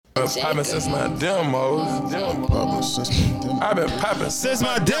Poppin' since my demos. I've been poppin' Since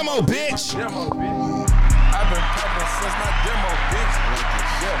my demo, bitch. I've been poppin' since my demo, bitch.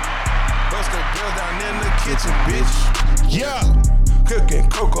 Yeah. Bustin' girls down in the kitchen, bitch. Yeah. Cooking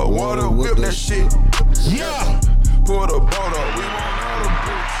cocoa water, whip that shit. Yeah. Pull the boat up, we want all the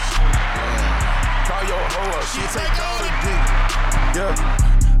bricks. Call your hoe up, she take all the dick. Yeah.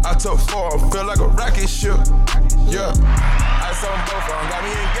 I took 4, feel like a rocket ship. Yeah. Ice on both of them, got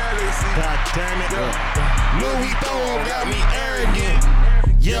me in Galaxy. God damn it. Yeah. Louis Thorne got me arrogant.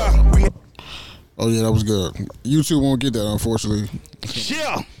 Yeah. Oh yeah, that was good. YouTube won't get that, unfortunately.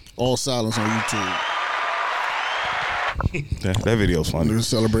 Yeah. All silence on YouTube. That video's funny. We're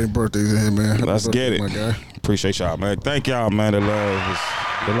celebrating birthdays in here, man. Happy Let's birthday, get it. my guy. Appreciate y'all, man. Thank y'all, man. The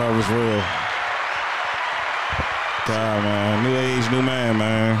love is real. God, man. New age, new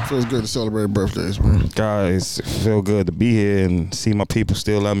man. Feels good to celebrate birthdays, man. Guys, feel good to be here and see my people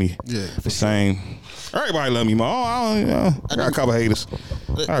still love me. Yeah, The same. Everybody love me, man. I got a couple haters.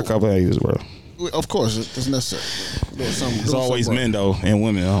 Bro. Of course, it's necessary. It's always men, though, and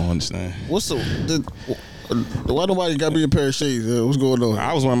women. I don't understand. Why nobody got me a pair of shades? What's going on?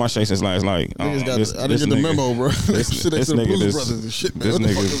 I was wearing my shades since last night. I didn't get the memo, bro. This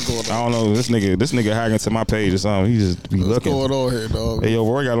nigga, I don't know. This nigga hacking to my page or something. He just be looking. What's going on here, dog? Hey, yo,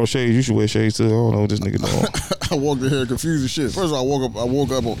 Roy got no shades. You should wear shades too. I don't know what this nigga doing. I walked in here confused as shit. First of all, I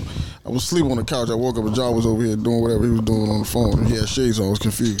woke up. I was asleep on the couch. I woke up and John was over here doing whatever he was doing on the phone. And he had shades on. I was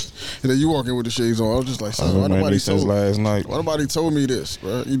confused. And then you walk in with the shades on. I was just like, why nobody told me this,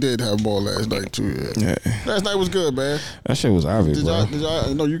 bro? You did have a ball last night too. Yeah. Last night was good, man. That shit was obvious, bro.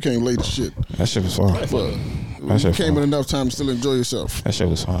 No, you came late as shit. That shit was fun. You came in enough time to still enjoy yourself. That shit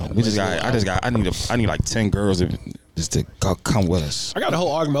was fun. I need like 10 girls just to come with us. I got a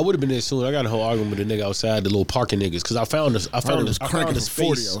whole argument. I would have been there soon. I got a whole argument with a nigga outside, the little parking niggas, because I found a space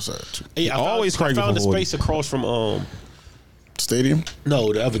 40 outside too. Yeah, I found a space across from Stadium?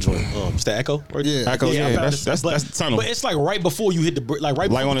 No, the other joint. It's the Echo, right? Yeah, Echo. Yeah, that's the tunnel. But it's like right before you hit the like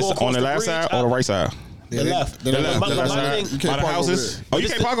right on the left side or the right side. The left. The left. By the houses. Oh, you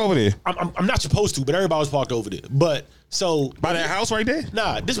can't park over there. I'm not supposed to, but everybody was parked over there. But so by that house right there.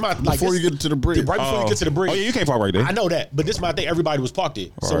 Nah, this is my before you get to the bridge. Right before you get to the bridge. Oh yeah, you can't park right there. I know that, but this is my thing. Everybody was parked there.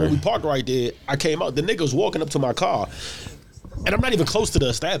 So when we parked right there, I came out. The nigga was walking up to my car. And I'm not even close to the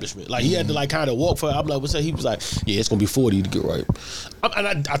establishment. Like, he had to, like, kind of walk for it. I'm like, what's that? He was like, yeah, it's going to be 40 to get right.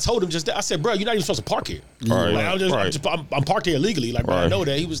 And I told him just that. I said, bro, you're not even supposed to park here. I'm parked here illegally. Like, bro, I know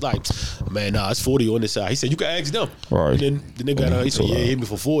that. He was like, man, nah, it's 40 on this side. He said, you can ask them. And then the nigga got he said, yeah, hit me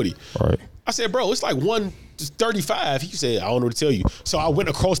for 40. I said, bro, it's like 135. He said, I don't know what to tell you. So I went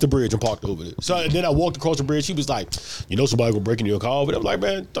across the bridge and parked over there. So and then I walked across the bridge. He was like, you know somebody gonna break into your car? But I'm like,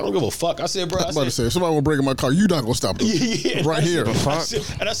 man, don't give a fuck. I said, bro, I was about to say, if somebody gonna break in my car, you not gonna stop them. Yeah, right here.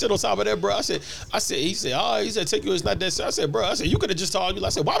 And I said on top of that, bro, I said, he said, take you, it's not that. I said, bro, you could have just charged me. I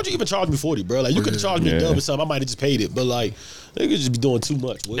said, why would you even charge me 40, bro? Like, you could have charged me a dub or something. I might have just paid it. But like, they could just be doing too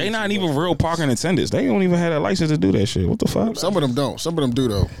much. They not even real parking attendants. They don't even have that license to do that shit. What the fuck? Some of them don't. Some of them do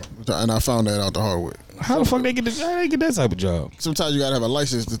though. And I found that out the hard way. How the fuck they get that type of job? Sometimes you gotta have a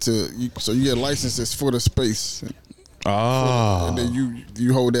license so you get licenses for the space. And then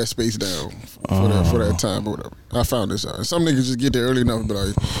you hold that space down for that time or whatever. I found this out. And some niggas just get there early enough, but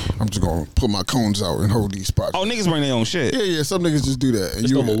I'm just gonna put my cones out and hold these spots. Oh, niggas bring their own shit. Yeah. Some niggas just do that. And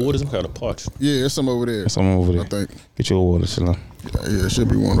there's no more water, some kind of parts. Yeah, there's some over there. There's some over there. I think. Get your water, Shalom. Yeah, it should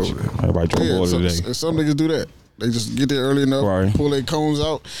be one over there. Everybody drink water today. Some niggas do that. They just get there early enough, pull their cones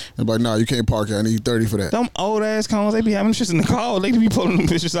out, and like, nah, you can't park here. I need 30 for that. Them old ass cones, they be having shit in the car. They be pulling them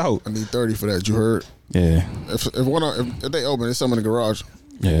bitches out. I need 30 for that. You heard? Yeah. If they open, there's some in the garage.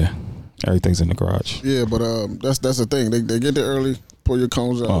 Yeah. Everything's in the garage. Yeah, but that's the thing. They get there early, pull your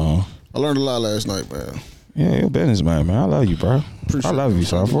cones out. I learned a lot last night, man. Yeah, you're a businessman, man. I love you, bro. I love you,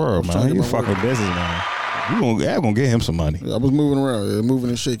 son. For real, man. You fucking businessman. You gonna get him some money. Yeah, I was moving around, moving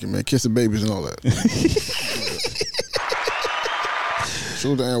and shaking, man, kissing babies and all that.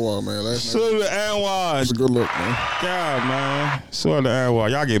 Salute to Anwar, man. Last night. Salute to Anwar. It was a good look, man. God, man. Salute to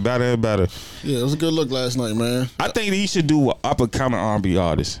Anwar. Y'all get better and better. Yeah, it was a good look last night, man. I think that he should do an up and coming R&B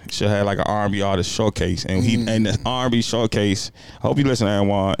artist. He should have like an R&B artist showcase, and and the R&B showcase. I hope you listen to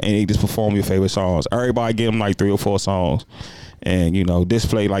Anwar and he just perform your favorite songs. Everybody get him like 3 or 4 songs. And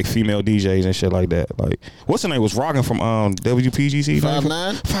display like female DJs and shit like that. Like, what's her name? Was rocking from WPGC?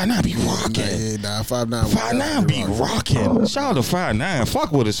 5'9"? 5'9" be rocking. Yeah, 5'9". 5'9" be rocking. Shout out to 5'9".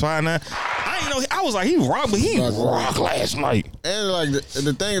 Fuck with us 5'9". I was like, he rock, but he rock last night. And like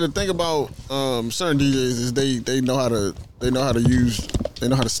the thing about certain DJs is they know how to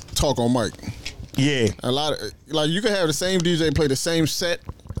talk on mic. Yeah, a lot of like you can have the same DJ play the same set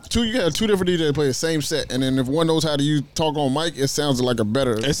You have two different DJs play the same set, and then if one knows how to talk on mic, it sounds like a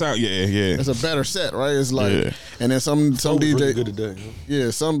better. It's out, yeah. It's a better set, right? It's like, and then some DJs, really good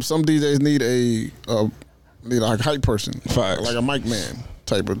today, some DJs need a hype person, Facts. like a mic man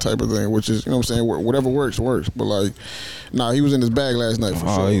type of thing, which is, you know what I'm saying, whatever works. But like, nah, he was in his bag last night for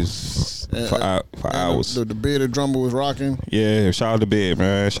sure. He was for hours. The bearded drummer was rocking. Yeah, shout out to Bid,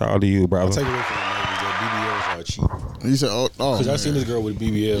 man. Shout out to you, brother. I'll take it away from him, man, because BBLs are cheap. He said, because I seen this girl with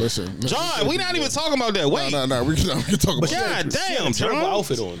BBL. Listen, John, we not even talking about that. Wait, no, we can talk about that. God damn, terrible John.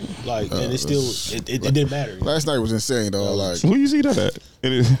 outfit on, like, and it still it didn't matter. Last night was insane, though. Like, Who you see that at?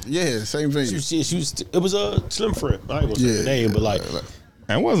 It is. yeah, same thing. She was. It was a slim friend. I ain't gonna say her name, but like.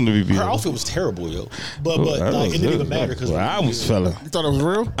 That wasn't the BBL. Her outfit was terrible, yo. But like, it didn't even matter because I was feeling. You thought it was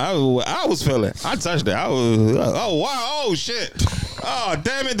real? I was feeling. I touched it. I was. Oh wow! Oh shit! Oh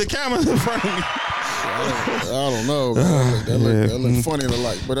damn it! The camera's in front of me. I don't know. That looked funny in the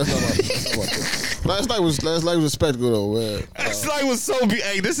light, but that's not about that. Last night was a spectacle though, man. Last night was so.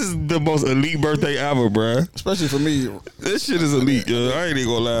 Hey, this is the most elite birthday ever, bruh. Especially for me. This shit is elite. I ain't even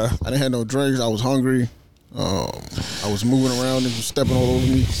gonna lie. I didn't have no drinks. I was hungry. I was moving around and stepping all over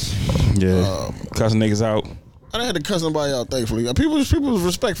me. Yeah, cussing niggas out. I didn't have to cuss nobody out, thankfully. People was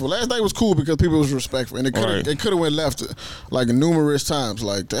respectful. Last night was cool because people was respectful, and it could have went left like numerous times.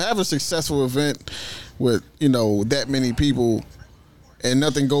 Like to have a successful event with that many people and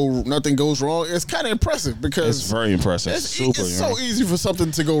nothing goes wrong. It's kind of impressive because it's very impressive. It's so easy for something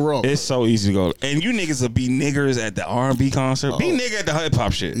to go wrong. It's so easy to go. And you niggas will be niggers at the R&B concert. Be nigga at the hip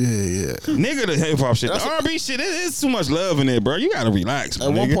hop shit. Yeah. Nigga the hip hop shit. The R&B shit, it's too much love in it, bro. You gotta relax.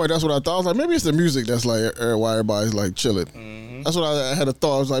 At one point, that's what I thought. I was like, maybe it's the music that's like why everybody's like chilling. Mm-hmm. That's what I had a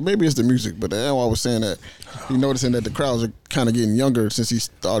thought. I was like, maybe it's the music. But then I was saying that he noticing that the crowds are kind of getting younger since he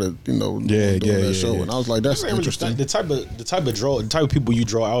started, doing that show. And I was like, that's interesting. The type of people you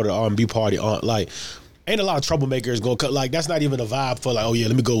draw out at R&B party aren't like. Ain't a lot of troublemakers gonna cut. Like that's not even a vibe for like, oh yeah,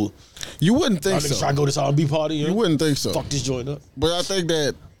 let me go. You wouldn't think so. Try to go to this R&B party. You wouldn't think so. Fuck this joint up. But I think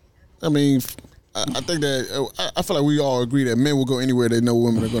that. I mean, I think that I feel like we all agree that men will go anywhere they know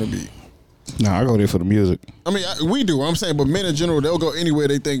women are going to be. Nah, I go there for the music. I mean, we do. I'm saying, but men in general, they'll go anywhere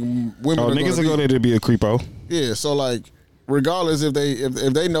they think women are going to be. Niggas will go there to be a creepo. Yeah, so like, regardless if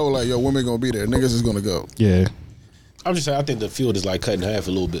they know like, yo, women going to be there, niggas is going to go. Yeah. I'm just saying, I think the field is like cut in half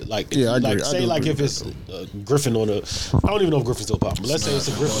a little bit. Like, yeah, I agree. Like, say like if it's Griffin on a, I don't even know if Griffin's still popping. Let's say it's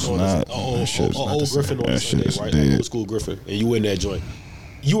a Griffin on a old Griffin on a Sunday, right? Like old school Griffin, and you in that joint.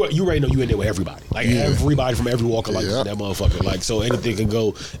 You already know you in there with everybody. Like everybody from every walk of life is in that motherfucker. Like so anything can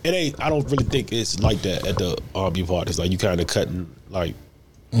go. It ain't. I don't really think it's like that at the R&B parties. Like you kind of cutting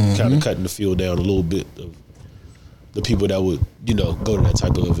the field down a little bit of the people that would go to that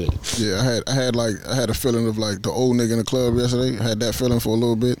type of event. Yeah, I had a feeling of like the old nigga in the club yesterday. I had that feeling for a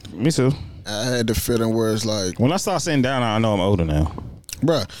little bit. Me too. I had the feeling where it's like when I start sitting down, I know I'm older now.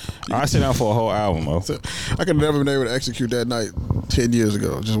 Bruh, I sit down for a whole album, though. So I could have never been able to execute that night 10 years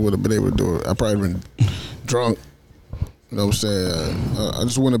ago. Just would have been able to do it. I probably been drunk. You know what I'm saying? I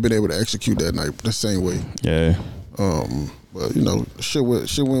just wouldn't have been able to execute that night the same way. Yeah. But shit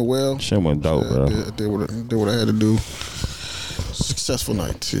went well. Shit went dope, bro. Did what I had to do. Successful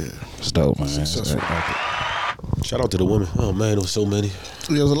night, yeah. It's dope, man. Successful. Shout out to the women. Oh man, there was so many.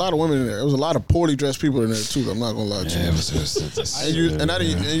 Yeah, there was a lot of women in there. There was a lot of poorly dressed people in there too. I'm not gonna lie to you.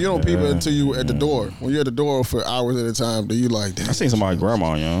 And you don't peep it until you at the door. When you're at the door for hours at a time, then you like. Damn, I seen somebody's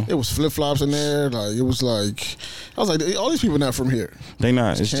grandma, It was flip flops in there. Like it was like, I was like, all these people not from here. They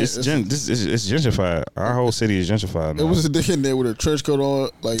not. It's gentrified. Our whole city is gentrified now. It was a dick in there with a trench coat on,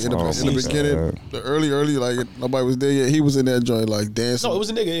 like in the beginning, the early, like nobody was there yet. He was in that joint like dancing. No, it was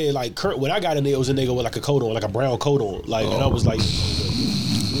a nigga there, like when I got in there, it was a nigga with like a coat on, like a brown coat on, like, and I was like,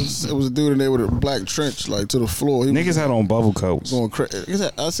 it was a dude in there with a black trench like to the floor. Niggas had on bubble coats. Going crazy.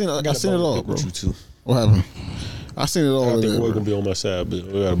 I seen it all, bro. With you too. What happened? I seen it all. I think Roy gonna be on my side, but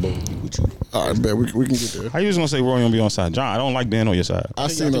we got a bubble with you. All right, bet we can get there. How you was gonna say Roy gonna be on side? John, I don't like being on your side. I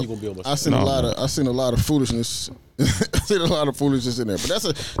seen a lot of foolishness. I seen a lot of foolishness in there,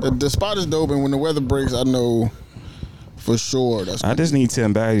 but the spot is dope, and when the weather breaks, I know. For sure, I just need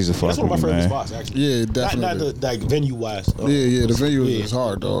 10 baddies to fuck with me, man. That's one of my favorite spots, actually. Yeah, definitely. Not the like venue wise. Yeah, the venue is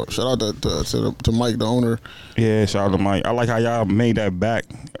hard, dog. Shout out to Mike, the owner. Yeah, shout out to Mike. I like how y'all made that back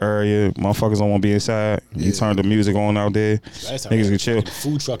area. Motherfuckers don't want to be inside. You turned the music on out there. Niggas can chill.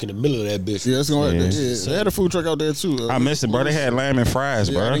 Food truck in the middle of that bitch. Yeah, it's going. They had a food truck out there too. I missed it, bro. They had lamb and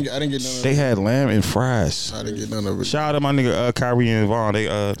fries, bro. I didn't get none of it. They had lamb and fries. I didn't get none of it. Shout out to my nigga Kyrie and Vaughn.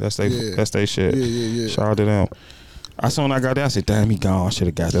 That's they shit. Yeah. Shout out to them. As soon as I got there, I said, damn, he gone. I should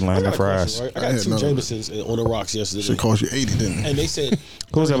have got that line of fries. Right? I got 2 Jamesons on the rocks yesterday. Should cost you 80, didn't it? And they said,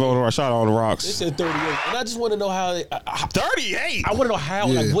 Who's that on the rocks? Shout out on the rocks. They said 38. And I just want to know how. 38? I want to know how,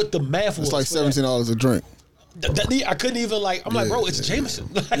 like, what the math was. It's like $17 a drink. I couldn't even, like, I'm like, bro, it's Jameson.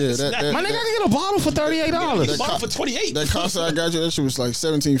 Like, my nigga, I can get a bottle for $38. A bottle for 28. That concert I got you, that shit was like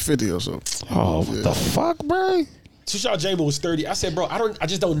 $17.50 or so. Oh, what the fuck, bro? Two-shot Jameson was 30. I said, bro, I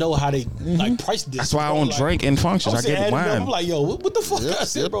just don't know how they like priced this. That's why I don't drink in functions. I get wine. I'm like, yo, what the fuck? I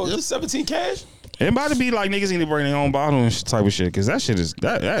said, bro, is this 17 cash? It about to be like niggas need to bring their own bottle and type of shit because that shit is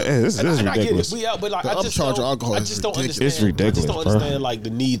this is ridiculous. I get it. We out, but like, I just don't understand. It's ridiculous. I just don't understand like the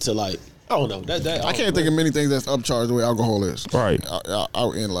need to like. I don't know. I can't think of many things that's upcharged the way alcohol is. Right.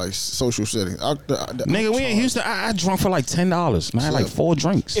 Out in like social settings. Nigga, we in Houston. I drunk for like $10. And I had like 4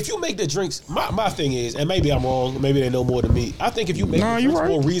 drinks. If you make the drinks, my thing is, and maybe I'm wrong, maybe they know more than me. I think if you make the drinks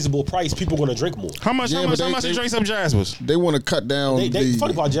more reasonable price, people are gonna drink more. How much the drinks up Jasper's? They want to cut down. The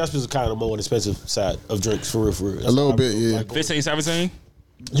funny part, Jasper's is kind of more expensive side of drinks for real. A little bit, yeah. Like, 15, 17?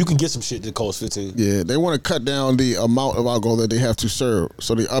 You can get some shit that costs 15. Yeah, they want to cut down the amount of alcohol that they have to serve,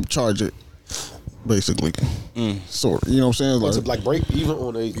 so they upcharge it. Basically, sort. You know what I'm saying? Like break even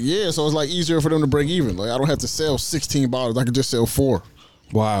on a. Yeah, so it's like easier for them to break even. Like I don't have to sell 16 bottles. I can just sell 4.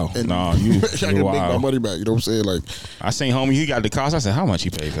 Wow. And nah, you I can make my money back. You know what I'm saying? Like I seen homie, he got the cost. I said, how much he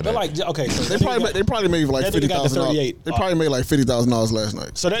paid for that? But like, okay, so they probably made like $50,000. They probably made like $50,000 last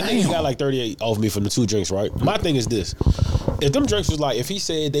night. So that nigga got like 38 off me from the 2 drinks, right? My thing is this: if them drinks was like, if he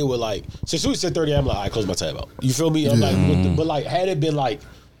said they were like, since he said 38, I'm like, all right, close my tab out. You feel me? I'm like, but like, had it been like.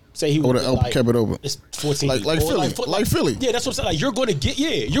 Say he would have like, kept it open. It's 14. Like Philly. Like Philly. Yeah, that's what I'm saying. Like you're going to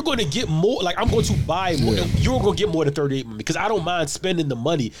get more. Like I'm going to buy more. Yeah. You're going to get more than 38 because I don't mind spending the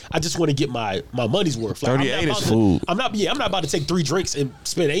money. I just want to get my money's worth. Like, 38 is food. I'm not about to take 3 drinks and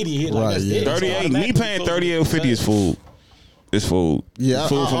spend 80 here. Like, right, yeah. 38. Me paying 38 or 50 is food. It's food. Yeah,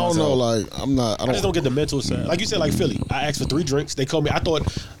 food I don't know. Like I just don't get the mental side. Like you said, like Philly. I asked for 3 drinks. They called me.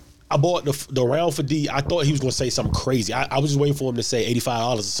 I bought the round for D. I thought he was gonna say something crazy. I was just waiting for him to say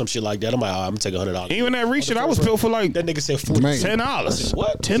 $85 or some shit like that. I'm like, I'm gonna take $100. Even that Reach shit, I was billed for like that nigga said $10.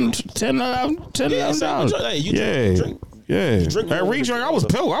 What? $10. Yeah. That Reach drink, I was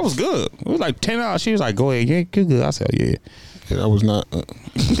billed. I was good. It was like $10. She was like, go ahead, yeah, good. I said, yeah. That was not. Man,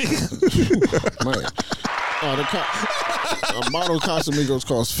 a bottle of Casamigos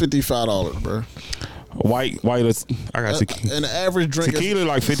costs $55, bro. White. I got tequila. And the average drink tequila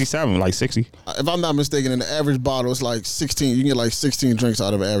like 57, like 60. If I'm not mistaken, in the average bottle, it's like 16. You can get like 16 drinks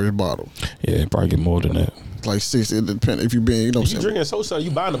out of an average bottle. Yeah, probably get more than that. Like 6. It depends if you been. You know, you drinking so you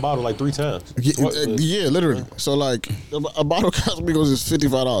buying the bottle like 3 times. Yeah, literally. So like a bottle of Casamigos is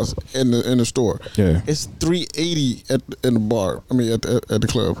 $55 in the store. Yeah, it's $3.80 in the bar. I mean at the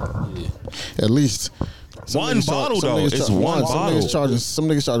club, at least. One bottle though. It's one bottle. Some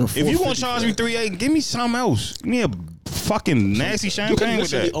niggas charging. If you gonna charge me $3.80, give me something else. Give me a fucking nasty champagne with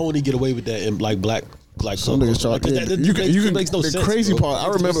that. You can only get away with that in like black. Like some niggas charge. You can. Makes no sense. The crazy part, I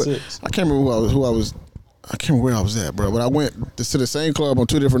remember. I can't remember who I was. I can't remember where I was at, bro. But I went to the same club on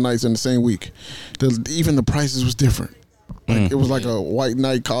 2 different nights in the same week. Even the prices was different. Like it was like a white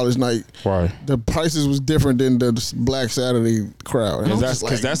night, college night. Right. The prices was different than the Black Saturday crowd. That's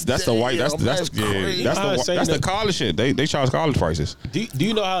the white. That's the college shit. They charge college prices. Do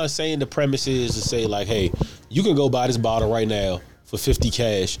you know how insane the premise is to say like, hey, you can go buy this bottle right now for $50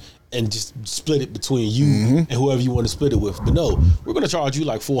 cash and just split it between you and whoever you want to split it with. But no, we're going to charge you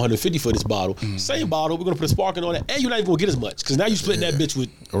like $450 for this bottle. Same bottle, we're going to put a sparkling on it, and you're not even going to get as much because now you're splitting that bitch with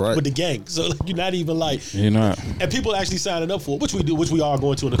the gang. So like, you're not even like... You're not. And people actually signing up for it, which we do, which we are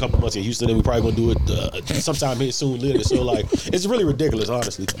going to in a couple months in Houston, and we're probably going to do it sometime here soon later. So like, it's really ridiculous,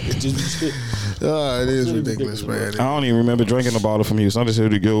 honestly. It's just it is ridiculous, man. I don't even remember drinking the bottle from you. So I'm just here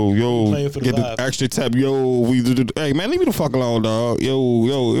to go, get the extra tap, hey man, leave me the fuck alone, dog.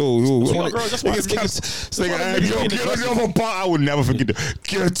 Yo. That's why get another bottle. I would never forget to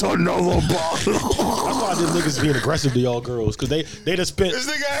get another bottle. That's why these niggas being aggressive to y'all girls, because they just spent. This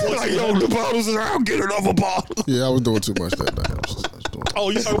nigga like, the bottles is around, get another bottle. Yeah, I was doing too much that night. Oh,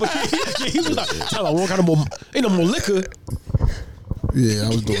 you talking about? He was like, what kind of more? Ain't no more liquor. Yeah, I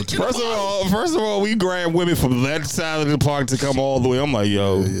was doing too much. First of all, we grabbed women from that side of the park to come all the way. I'm like,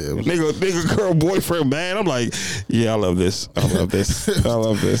 yo, nigga, girl, boyfriend, man. I'm like, yeah, I love this. I love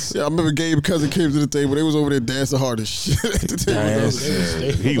this. Yeah, I remember Gabe's cousin came to the table. They was over there dancing hard as shit at the table.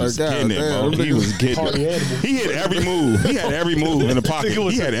 He was getting it, bro. He was getting it. He hit every move. He had every move in the pocket.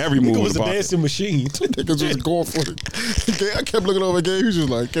 He had every move in the pocket. It was a dancing machine. Niggas was going for it. I kept looking over at Gabe. He was just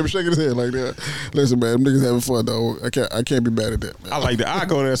like, kept shaking his head like that. Listen, man, them niggas having fun, though. I can't be mad at that, man. like that. I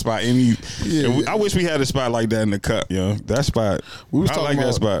go to that spot any. Yeah. I wish we had a spot like that in the Cup, yo. That spot. We was I talking like about,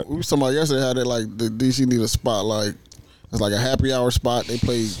 that spot. We was talking about yesterday how they like the DC need a spot like it's like a happy hour spot. They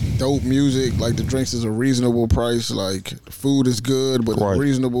play dope music. Like the drinks is a reasonable price. Like the food is good, but it's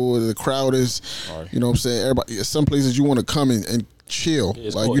reasonable. The crowd is, you know what I'm saying. Everybody. Some places you want to come and chill.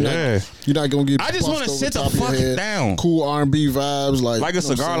 Like you're not gonna get. I just want to sit the fuck down. Cool R&B vibes, like a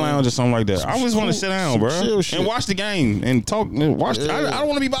cigar lounge or something like that. I just want to sit down, bro, and watch the game and talk. And watch. I don't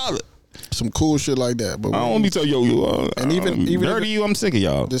want to be bothered. Some cool shit like that, but I don't want to be told yo. And even dirty you, I'm sick of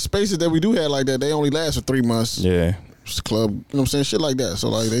y'all. The spaces that we do have like that, they only last for 3 months. Yeah. Club, you know what I'm saying, shit like that. So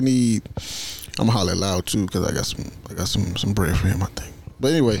like they need. I'm gonna holler loud too because I got some bread for him, I think.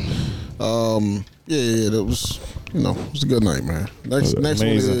 But anyway, that was it was a good night, man. Next one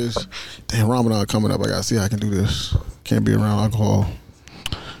is damn Ramadan coming up. I gotta see how I can do this. Can't be around alcohol.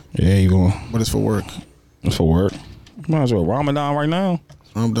 Yeah, you going? But it's for work. It's for work. Might as well Ramadan right now.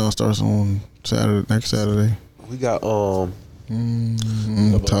 Ramadan starts on Saturday. Next Saturday. We got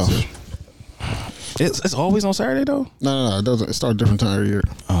tough. It's always on Saturday though. No, it doesn't. It starts a different time of year.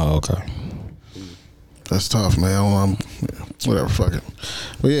 Oh, okay. That's tough, man. Whatever, fuck it.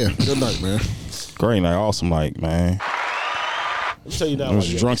 But yeah, good night, man. Great night, awesome night, man. Let me tell you now. I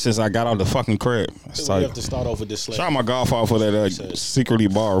was drunk since I got out the fucking crib. So we have to start off with this. Shout out my golf off for that secretly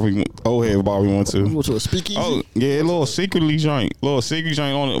bar, old head bar we went to. You went to a speakeasy? Oh yeah, a little secretly joint, on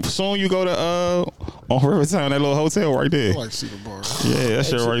it. Soon you go to on Rivertown, that little hotel right there. I like Cedar Bar. Yeah, that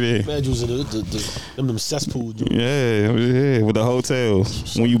shit right there. Man, was in them cesspool. Dude. Yeah, with the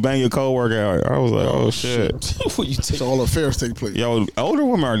hotels. When you bang your coworker out, I was like, oh shit. So all affairs take place. Yo, older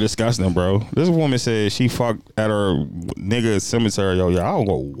women are disgusting, bro. This woman said she fucked at her nigga cemetery. Yo, I don't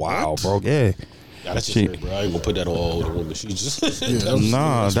go, wow, bro. Yeah. Nah, that's just straight, bro. I ain't gonna put that on all older women. She just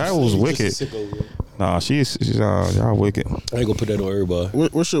that was wicked. Nah, she's y'all wicked. I ain't gonna put that on everybody.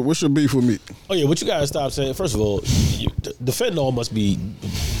 What's your beef with me? Oh yeah, what you gotta stop saying? First of all, the fentanyl must be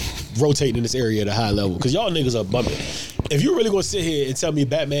rotating in this area at a high level because y'all niggas are bumping. If you really gonna sit here and tell me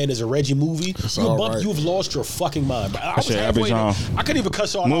Batman is a Reggie movie, you've lost your fucking mind. I couldn't even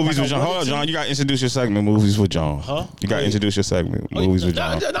cuss y'all. Movies with John. Hold on, John. You gotta introduce your segment. Movies with John. Huh? You gotta introduce your segment. Movies with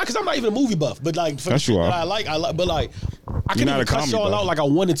John. Nah, because I'm not even a movie buff. But like, for that's you are. I like. But like, I couldn't even cuss y'all out like I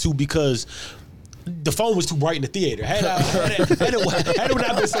wanted to because the phone was too bright in the theater. Had it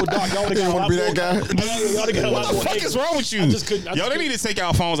not been so dark, y'all would have got a lot more. That guy? Y'all would have got a lot more. What the fuck is wrong with you? Yo, they need to take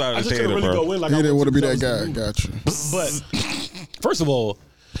our phones out of the theater, really bro. Go in like you didn't want to be that guy. Got you. But first of all,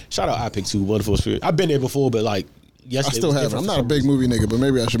 shout out iPick 2, Wonderful Spirit. I've been there before, but like yesterday, I still haven't. I'm not a big movie nigga, but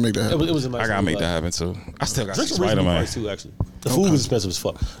maybe I should make that happen. It was a nice I gotta make that happen too. I still got drinks Spider-Man too. Actually, the food was expensive as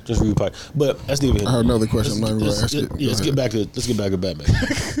fuck. Just really price, but that's never. I heard another question. I'm not even gonna ask it. Yeah, let's get back to Batman.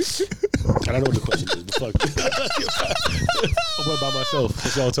 And I know what the question is, but fuck. I went by myself,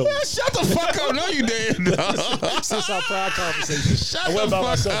 as y'all told me. Shut the fuck up. No, you did. Since our prior conversation, I went by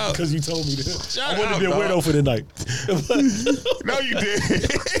myself because you told me that. I wanted to be a weirdo for the night. No, you did.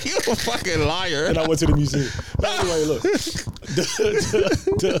 You a fucking liar. And I went to the museum. But anyway, look.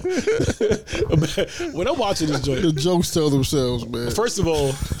 When I'm watching this joint, the jokes tell themselves, man. First of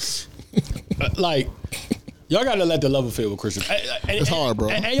all, like, y'all gotta let the love affair with Christian. It's hard, bro.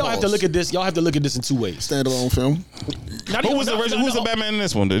 And y'all have to look at this. Y'all have to look at this in two ways. Standalone film. Who was the Batman in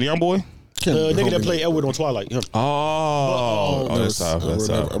this one? The young boy? The nigga that played Edward on Twilight. Him. That's tough. That's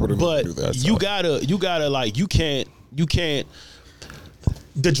tough. But you gotta like you can't.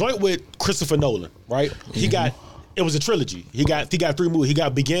 The joint with Christopher Nolan, right? He got. It was a trilogy. He got 3 movies. He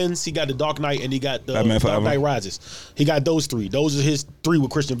got Begins, he got The Dark Knight, and he got The Dark Knight Rises. He got those 3. Those are his 3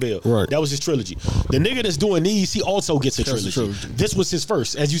 with Christian Bale. Right. That was his trilogy. The nigga that's doing these, he also gets a trilogy. This was his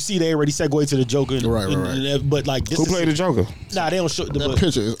first. As you see, they already segued to the Joker. Right. But like, this who played the Joker? Nah, they don't show the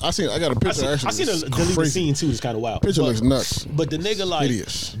picture. I got a picture. I seen a deleted scene too. It's kind of wild. Picture looks nuts. But the nigga like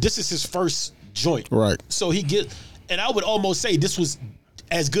hideous. This is his first joint. Right. So he get, and I would almost say this was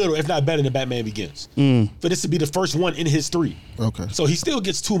as good or if not better than Batman Begins. For this to be the first one in his 3. Okay. So he still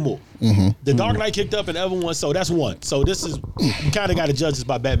gets 2 more. The Dark Knight kicked up and the other one, so that's 1. So this is, you kind of got to judge this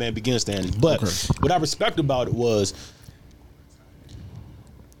by Batman Begins standards. But what I respect about it was,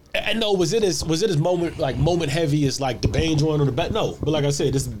 and no, was it as moment heavy as like the Bane joint on the back? No, but like I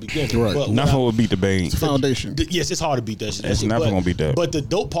said, this is the beginning. Right. But nothing would beat the Bane. It's foundation. Yes, it's hard to beat that shit. It's never gonna beat that. But the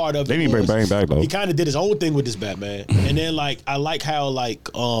dope part of they need to bring Bane back though. He kind of did his own thing with this Batman, and then like I like how like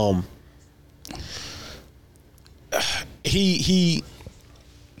he.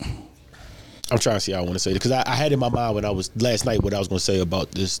 I'm trying to see how I want to say it because I had in my mind when I was last night what I was going to say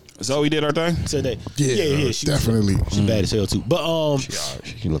about this. Zoe did her thing. Said that. Yeah, she definitely. She's bad as hell too. But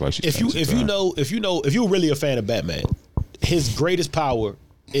she look like she. if you're really a fan of Batman, his greatest power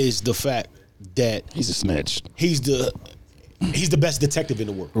is the fact that He's a snitch. he's the best detective in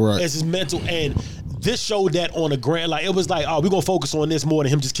the world. Right. It's his mental, and this showed that on a grand. Like it was like, oh, we're gonna focus on this more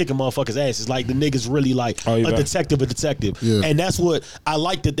than him just kicking motherfuckers' asses. Like the nigga's really like a detective, Yeah. and that's what I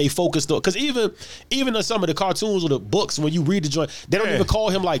like that they focused on. Because even in some of the cartoons or the books, when you read the joint, they don't even call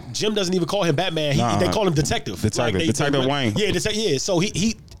him like Jim doesn't even call him Batman. They call him detective. Detective Wayne. Yeah, yeah. So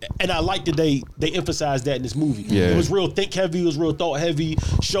he and I like that they emphasized that in this movie. Yeah. It was real think heavy. It was real thought heavy.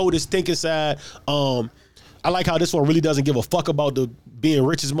 Showed his thinking side. I like how this one really doesn't give a fuck about the being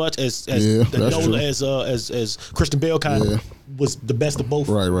rich as much as Christian Bale kind of was the best of both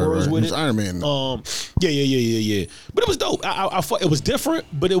worlds with it. Iron Man. Yeah. But it was dope. It was different,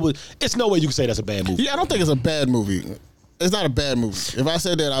 but it's no way you can say that's a bad movie. Yeah, I don't think it's a bad movie. It's not a bad movie. If I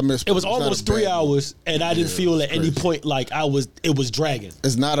said that, I missed. It was almost 3 hours, and I didn't feel at any point like it was dragging.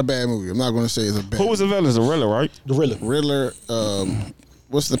 It's not a bad movie. I'm not going to say it's a bad. Who was the villain? The Riddler, right? The Riddler. Riddler.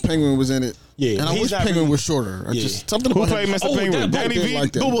 What's the Penguin was in it? Yeah, and I wish Penguin was shorter. Something Who about played Mr. Penguin? Danny V.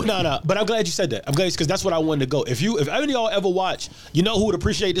 Like that. No, but I'm glad you said that. I'm glad because that's what I wanted to go. If any of y'all ever watch, you know who would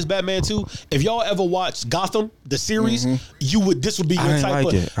appreciate this Batman too? If y'all ever watch Gotham, the series, this would be your type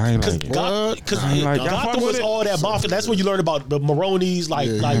of. I ain't like it. Because Gotham was all that mafia. That's when you learn about the Maronis,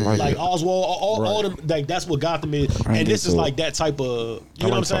 like Oswald, all them. Like that's what Gotham is, and this is like that type of. You know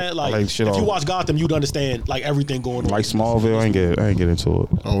what I'm saying? Like if you watch Gotham, you'd understand like everything going on. Like Smallville, I ain't get into it.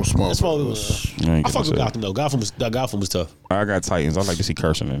 Oh, Smallville was. I fuck with Gotham though. Gotham was tough. I got Titans. I like to see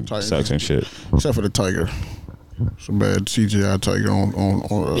cursing and sex and shit. Except for the tiger. Some bad CGI tiger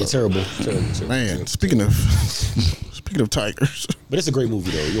on yeah, terrible. Man, speaking of tigers. But it's a great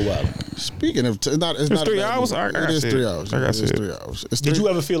movie though. You're wild. Speaking of, it's not 3 hours. It is 3 hours. I got it. 3 hours. Did you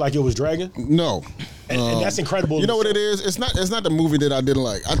ever feel like it was dragging? No. And that's incredible. You know what it is? It's not the movie that I didn't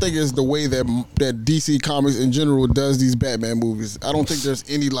like. I think it's the way that DC Comics in general does these Batman movies. I don't think there's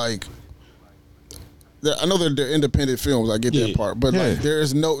any like. I know they're independent films. I get that part, but like there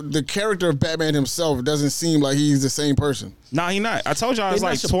is the character of Batman himself doesn't seem like he's the same person. Nah, he not. I told y'all it's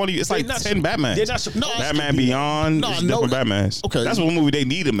like 20. It's like 10 Batman. Batman Beyond. It's different Batmans. Okay, that's what movie they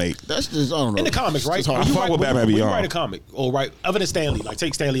need to make. That's just I don't know. In the comics, right? I fuck with Batman Beyond. You write a comic, or right, other than Stan Lee, like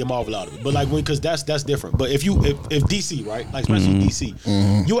take Stan Lee and Marvel out of it, but like because that's different. But if DC, right, like especially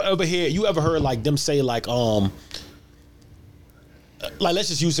DC, you ever heard like them say like let's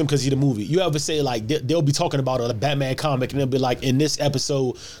just use him because he's the movie. You ever say like they'll be talking about a Batman comic and they'll be like in this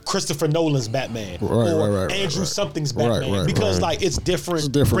episode Christopher Nolan's Batman or Andrew something's Batman because like it's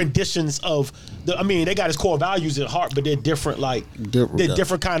different renditions of they got his core values at heart, but they're different they're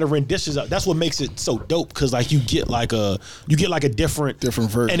different kind of renditions of. That's what makes it so dope because like you get like a different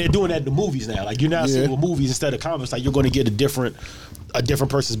version, and they're doing that in the movies now. Like you're now seeing with movies instead of comics. Like you're going to get a different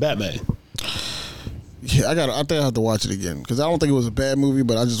person's Batman. Yeah, I think I have to watch it again because I don't think it was a bad movie,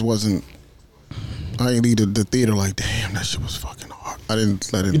 but I just wasn't. I ain't leave the theater like, damn, that shit was fucking hard. I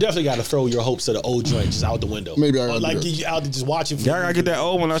didn't let it. You definitely got to throw your hopes of the old joint just out the window. Maybe I gotta like you out to just watch it. Y'all gotta get that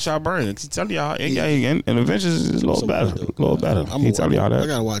old one out y'all brain. He tell y'all, and Avengers is a little better. He tell y'all that. I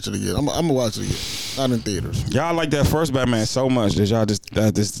gotta watch it again. I'm gonna watch it again. Not in theaters. Y'all like that first Batman so much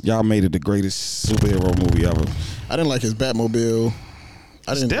that y'all made it the greatest superhero movie ever. I didn't like his Batmobile.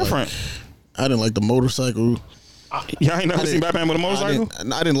 It's different. I didn't like the motorcycle. Y'all ain't never seen Batman with a motorcycle?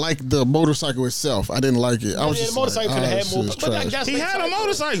 I didn't like the motorcycle itself. I didn't like it. The motorcycle could have had more. But he had a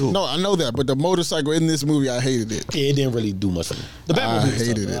motorcycle. No, I know that, but the motorcycle in this movie, I hated it. Yeah, it didn't really do much for me. The Batmobile I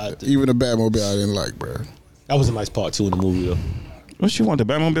hated it. Even the Batmobile, I didn't like, bro. That was a nice part too in the movie though. What you want the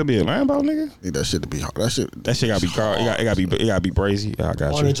Batmobile to be a Lambo, nigga? Need that shit to be hard. That shit gotta be car. It gotta be brazy. I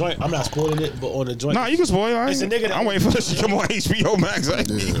got on the joint. I'm not spoiling it, but on the joint. Nah, you can spoil it. It's a nigga. I'm waiting for this to come on HBO Max.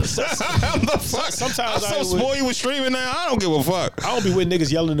 Sometimes I'm so spoiled you with streaming now. I don't give a fuck. I don't be with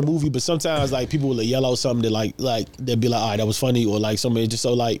niggas yelling in the movie, but sometimes like people will yell out something that like they'll be like, all right, that was funny, or like something just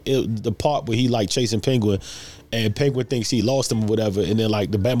so like the part where he like chasing Penguin. And Penguin thinks he lost him or whatever, and then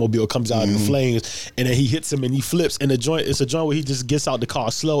like the Batmobile comes out in the flames, and then he hits him and he flips. And it's a joint where he just gets out the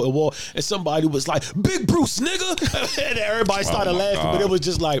car slow and walk. And somebody was like, "Big Bruce, nigga!" And everybody started laughing, but it was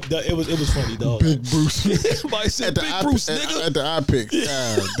just like it was funny, dog. Big Bruce. Everybody said, "Big Bruce, nigga." At the eye pics.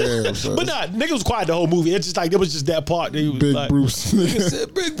 Damn. Son. But nah, nigga was quiet the whole movie. It's just like it was just that part. That he was Big like, Bruce. Nigga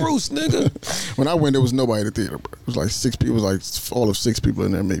said, "Big Bruce, nigga." When I went, there was nobody in the theater, bro. It was like 6 people. It was like all of 6 people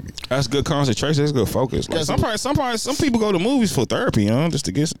in there, maybe. That's good concentration. That's good focus. Like some people go to movies for therapy, just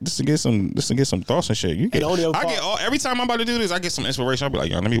to get some thoughts and shit. Every time I'm about to do this, I get some inspiration. I'll be like,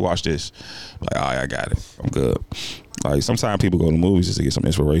 yo, let me watch this. Like, all right, I got it. I'm good. Like sometimes people go to movies just to get some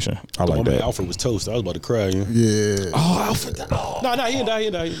inspiration. I like that. Alfred was toast. I was about to cry. Yeah. Oh, Alfred. No, he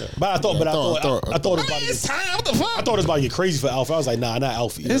didn't. But I thought it was about to get time. What the fuck? I thought it was about to get crazy for Alfred. I was like, nah, not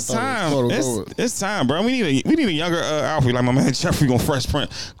Alfie. It's time. It's time, bro. We need a younger Alfie like my man Jeffrey on Fresh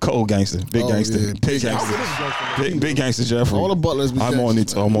Prince. Cold gangster, big gangster, yeah. big gangster, big gangster Jeffrey. All the butlers be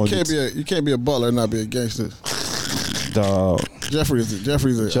gangsters. You can't be a butler and not be a gangster. Dog.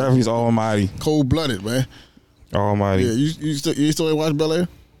 Jeffrey's almighty. Cold blooded, man. Almighty. Yeah, you still watch Bel Air?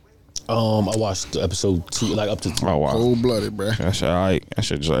 I watched the episode 2, like up to 2. Oh wow. Cold blooded, bro. That's all right. It's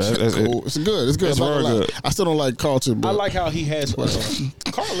good. It's good. It's very good. I still don't like Carlton, but I like how he has.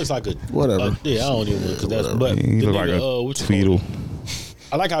 Carl looks like a whatever. Yeah, I don't even know because that's. But he look like a Tweedle.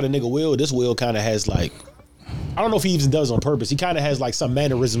 I like how the nigga This Will kind of has like. I don't know if he even does on purpose. He kind of has like some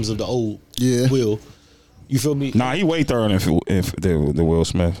mannerisms of the old Will. You feel me? Nah, he way thorough if the Will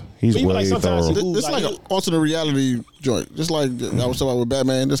Smith. He's way like thorough. This like an alternate reality joint. Just like I was talking about with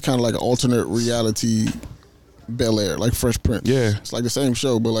Batman. This kind of like an alternate reality Bel Air, like Fresh Prince. Yeah, it's like the same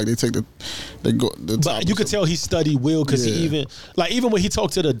show, but like But you could tell he studied Will because he even when he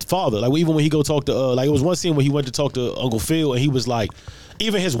talked to the father, like even when he go talk to like it was one scene when he went to talk to Uncle Phil and he was like.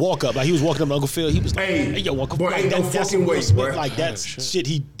 Even his walk up, like he was walking up to Uncle Phil, he was like, "Hey, yo, Uncle Phil, like, that's no fucking way, like that's shit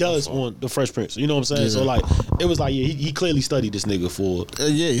he does on the Fresh Prince." You know what I'm saying? Yeah. So like, it was like, he clearly studied this nigga for.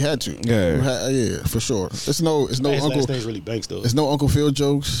 Yeah, he had to. Yeah, for sure. It's no his Uncle. Last name's really Banks though. It's no Uncle Phil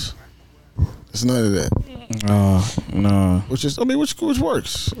jokes. It's none of that. No. Which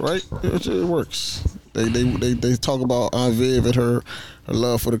works, right? It works. They talk about Aunt Viv and her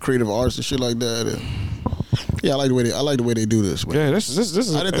love for the creative arts and shit like that. And yeah, I like the way they do this. Man. Yeah, this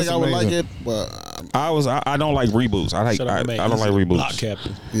is. I didn't think I would like it, but I don't like reboots. I don't like reboots. Block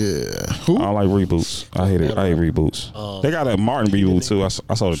Captain. Yeah, who? I don't like reboots. I hate it. I hate reboots. They got a Martin reboot too. I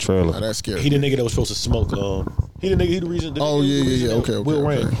saw the trailer. Oh, that's scary. He the nigga that was supposed to smoke. He the reason. Yeah. Okay. Will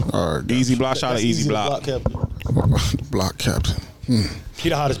Rand. All right. Easy block. Shout out Easy block. Block Captain. He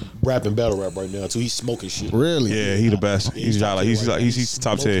the hottest rap and battle rap right now too. He's smoking shit. Really? Yeah, he the best. He's top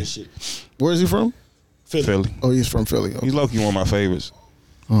 10. Where is he from? Philly. Oh, he's from Philly. Okay. He's low-key one of my favorites.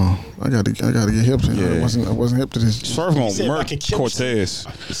 Oh, I gotta get hip to him. Yeah. I wasn't hip to this. Surf gonna murk Cortez.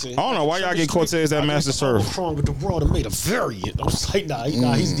 I don't know why y'all get Cortez that master surf. What's wrong with the world? I made a variant. I was like, nah,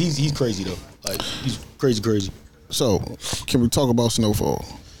 he's crazy though. Like he's crazy. So, can we talk about Snowfall?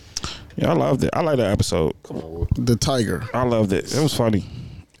 Yeah, I loved it. I like that episode. Come on, the tiger. I loved it. It was funny.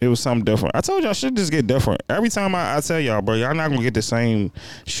 It was something different. I told y'all, should just get different. Every time I tell y'all, bro, y'all not gonna get the same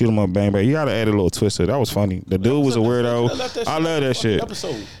shoot 'em up bang bang. You gotta add a little twist to it. That was funny. The dude was a weirdo. I love that shit.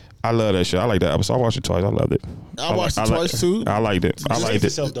 I love that shit. I like that episode. I watched it twice. I loved it. I watched it twice too. I liked it. I liked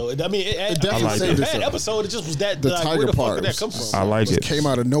it. I mean, it definitely saved itself. That episode, it just was that. The like, tiger where the part. Fuck did that come from? I liked it. Came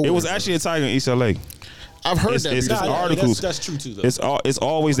out of nowhere. It was actually a tiger in East LA. I've heard that. It's articles. That's true too, though. It's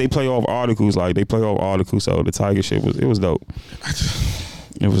always they play off articles. Like they play off articles. So the tiger shit was dope.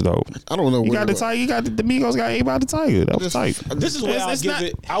 It was dope. I don't know. You got the tiger. You got the Migos got ate by the tiger. That was tight. This is where I give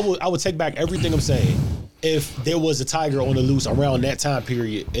it. I would take back everything I'm saying. If there was a tiger on the loose around that time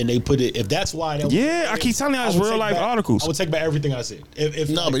period, and they put it, if that's why that was I keep telling you, it's real life articles. I would take back everything I said.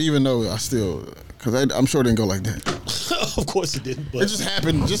 But even though I still, because I'm sure it didn't go like that. Of course it didn't. But it just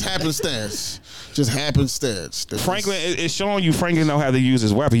happened. Just happenstance. Franklin, it's showing you Franklin know how to use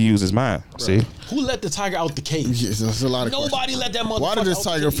his weapon. He used his mind. Right. See, who let the tiger out the cage? Yes, there's a lot of Nobody questions. let that motherfucker. Why did this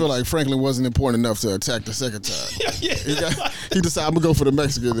tiger feel like Franklin wasn't important enough to attack the second time? Yeah. He decided I'm gonna go for the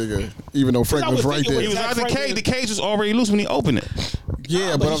Mexican nigga, even though Franklin was right there. He was out the cage. The cage was already loose when he opened it.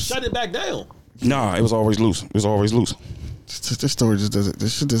 Yeah, but he shut it back down. Nah, it was always loose. It was always loose. This story just doesn't.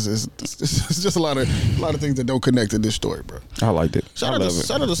 This shit is. It's just a lot of things that don't connect to this story, bro. I liked it. Shout out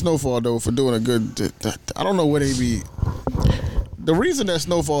to Snowfall though for doing a good. I don't know where they be. The reason that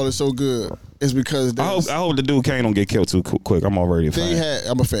Snowfall is so good is because I hope the dude Kane don't get killed too quick. I'm already a fan.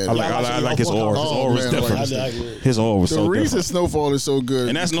 I'm a fan. I like his aura. His aura was different. His aura was so different. The reason Snowfall is so good,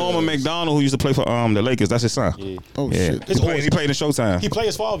 and that's Norman McDonald who used to play for the Lakers. That's his son. Yeah. Oh shit! He played in Showtime. He played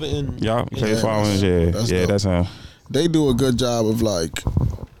his father in. Yeah, he played his father in. Yeah, that's him. They do a good job of like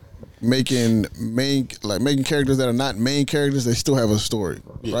making characters that are not main characters. They still have a story,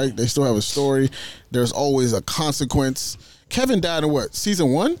 right? They still have a story. There's always a consequence. Kevin died in what?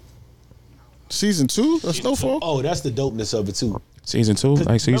 Season 1? Season 2 of Snowfall? Oh, that's the dopeness of it too. Season 2?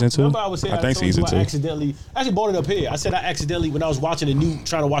 Like season 2? Remember I was saying, I think season 2. I actually brought it up here. I said I accidentally, when I was watching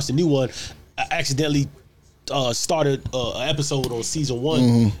trying to watch the new one, I accidentally started an episode on season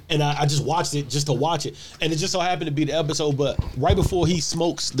 1, and I just watched it just to watch it, and it just so happened to be the episode. But right before he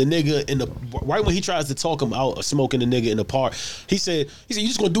smokes the nigga right when he tries to talk him out of smoking the nigga in the park, he said, you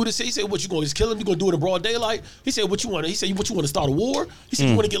just gonna do this? He said, what, you gonna just kill him? You gonna do it in broad daylight? He said, what you want? He said, what, you want to start a war? He said,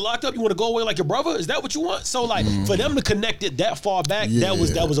 you want to get locked up? You want to go away like your brother? Is that what you want? So like for them to connect it that far back, that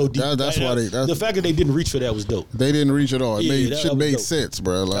was OD. That's why the fact that they didn't reach for that was dope. They didn't reach at all. It made dope. sense,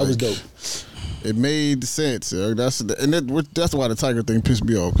 bro. Like, That was dope. It made sense. That's why the Tiger thing pissed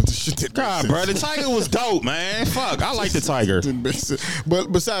me off. The shit didn't make sense. bro, the Tiger was dope, man. Fuck, I like the Tiger. Didn't make sense.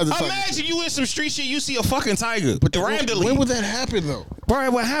 But besides the Tiger, Imagine you in some street shit, you see a fucking tiger. but randomly. when would that happen though?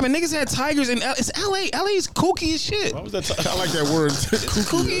 Bro, what happened? Niggas had tigers in it's LA. LA's kooky as shit. What was that? I like that word.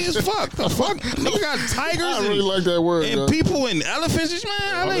 Kooky as fuck. The fuck? Nigga got tigers I really like that word. and people and elephants.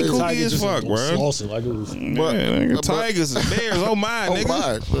 Man, LA mean, kooky as fuck, bro. Flossing like it was. Nigga, tigers and bears. Oh my, Oh nigga.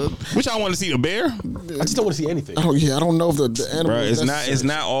 my! Which I want to see a bear. I just don't want to see anything. I don't know if the animal. Bro, it's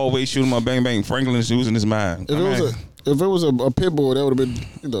not always shooting my bang bang. Franklin's losing his mind. If it was a pit bull, that would have been,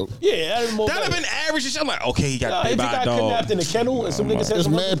 Yeah, that'd That'd have been average and shit. I'm like, okay, he got if paid he by got a dog. kidnapped in a kennel and some niggas had There's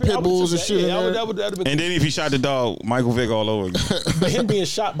some mad pit bulls and shit in there. That would have been. And then if he shot the dog, Michael Vick all over again. But him being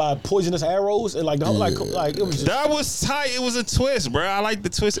shot by poisonous arrows and like the whole like it was just. That was tight. It was a twist, bro. I like the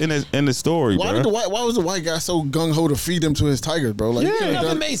twist in the story, why bro. why was the white guy so gung ho to feed him to his tigers, bro? Like, It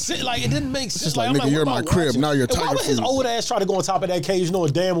never made sense. Like it didn't make sense. just like, I'm nigga, you're in my what am I crib, watching? now you're And why tiger would his food. old ass try to go on top of that cage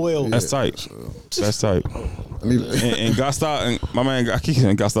knowing damn well? That's tight. That's tight. and Gustavo, and my man, I keep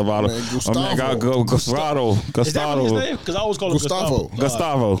saying Gustavo. My man got Gustavo. Is that what his name? Because I always call him Gustavo.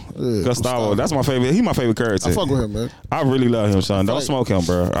 Gustavo. Gustavo. That's my favorite. He my favorite character. I fuck with him, man. I really love him, son. Don't like- smoke him,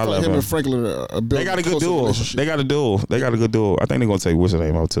 bro. I love Like him him. and Franklin are They got a good duel. They got a good duel. I think they're gonna take what's his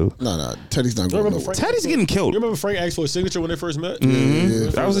name out too. Nah, Teddy's not going remember nowhere. Frank- Teddy's getting killed. You remember Frank asked for a signature when they first met?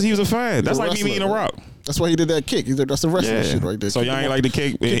 Yeah. He was a fan. That's a like me wrestler, meeting a man. Rock. That's why he did that kick. That's the wrestling shit right there. So y'all ain't like the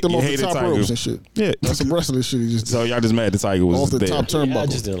kick. Kicked him You off the hated top Tiger. ropes and shit. Yeah. That's some wrestling shit he just did. So y'all just mad the Tiger was Off the there. top turnbuckle. I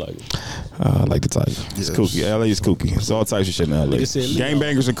just didn't like it. I like the Tiger. It's Yes. kooky. LA is kooky. It's all types of shit in LA. Nigga said Leon-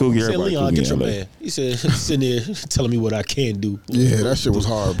 Gangbangers are kooky. He said, Everybody Leon, kooky get your in LA. man. He said, sitting there telling me what I can do. Yeah, that shit was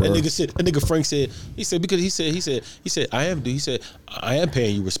hard, bro. That nigga Frank said, because he said, I am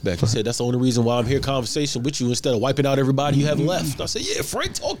paying you respect. He said, that's the only reason why I'm here conversation with you instead of wiping out everybody you have left. I said, yeah,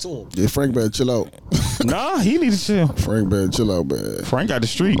 Frank, talk to him. Yeah, Frank better chill out. Nah, he need to chill. Frank better chill out, man. Frank got the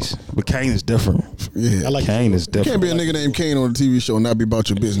streets, but Kane is different. Yeah. I like Kane is You can't different. be a nigga named Kane on a TV show and not be about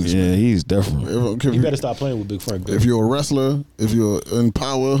your business. Yeah, he's different. If, You better stop playing with Big Frank. if you're a wrestler, if you're in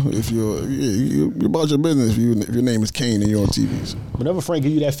power, if you're about your business. If your name is Kane and you're on TV. So. Whenever Frank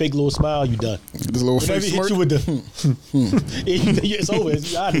give you that fake little smile, you done. This little Whenever fake he hit smirk. you with the, it's over.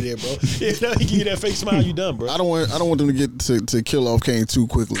 It's out of there, bro. Whenever he give you that fake smile, you done, bro. I don't want them to get to kill off Kane too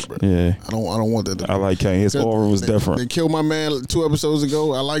quickly, bro. Yeah. I don't want that. I like Kane. His aura was They different. killed my man 2 episodes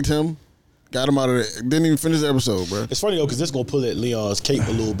ago. I liked him. Got him out of there. Didn't even finish the episode, bro. It's funny though, because this gonna pull at Leon's cape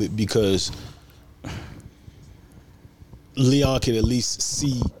a little bit because Leon can at least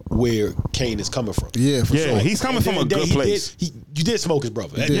see where Kane is coming from. Yeah, for Yeah, sure. he's coming from a good place. You did smoke his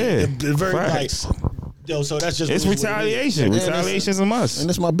brother. Yeah, Very facts. like, yo, so that's just It's what it is. retaliation. And Retaliation is a must. And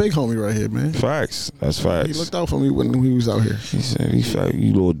that's my big homie right here, man. Facts. That's He facts. looked out for me when he was out here. He said, "He fat,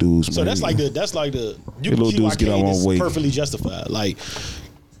 you little dudes, man." So that's like the you little can see why dudes get out Kane my is way. perfectly justified. Like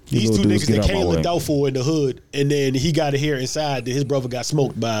these little two dudes niggas get that out Kane my looked way. out for in the hood, and then he got to hear inside that his brother got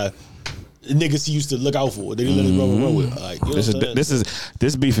smoked by niggas he used to look out for. That he let his brother run with. Like, you know what I'm saying?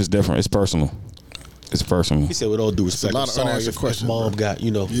 This beef is different. It's personal. It's personal. He said, with all due respect, a lot I'm of sorry unanswered if questions, mom bro. got,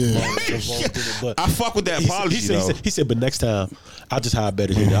 Yeah. mom got involved in it, but I fuck with that he apology though. he said, but next time, I'll just hire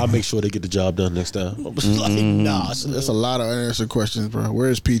better here. I'll make sure they get the job done next time. I was like, nah. That's a lot of unanswered questions, bro.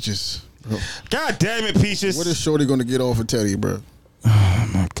 Where's Peaches? Bro? God damn it, Peaches. What is Shorty gonna get off of Teddy, bro? Oh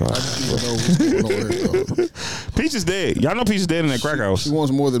my God. I just need to know what's going on here, though. Peaches dead. Y'all know Peaches dead in that crack house. She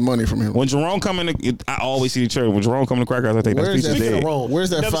wants more than money from him. When Jerome come in, I always see the church. When Jerome come to crack house, I think that's Where's Peaches that- Speaking of dead. Rome, Where's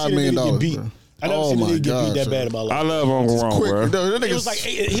that never $5 seen a million nigga get beat. bro? I never Oh seen a my nigga get God, beat that son. bad in my life. I love Uncle Ron, Quick, bro. that It was nigga's- like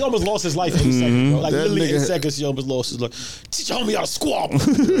he almost lost his life in 8 seconds, bro. Like That literally 8 nigga- seconds, he almost lost his life. Teach your homie how to squabble.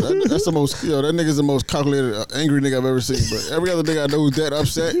 that's the most, that nigga's the most calculated, angry nigga I've ever seen. But every other nigga I know who's that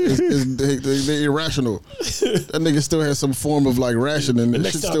upset is they irrational. That nigga still has some form of like rationing, and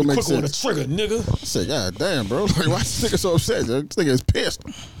Next shit time, still be makes quick on the sense. trigger, nigga. I said, God damn, bro, like why this nigga so upset? This nigga is pissed,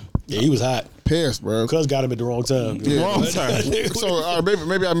 Yeah, he was hot. bro. Cuz got him at the wrong time. Yeah. Wrong time. So all right,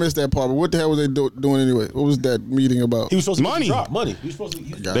 maybe I missed that part, but what the hell was they doing anyway? What was that meeting about? He was supposed to Money. drop money. He was supposed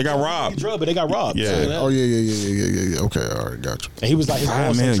to. They got robbed. He drugged, but they got robbed. Yeah. So that- Oh yeah. Okay, all right, got you. And he was like, his $5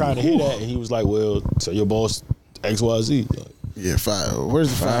 boss million. ain't trying to hear that, and he was like, well, so your boss XYZ. Like, Yeah, 5. Where's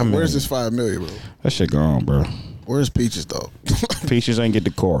the 5? Where's this 5 million, bro? That shit gone, bro. Where's Peaches, though? Peaches ain't get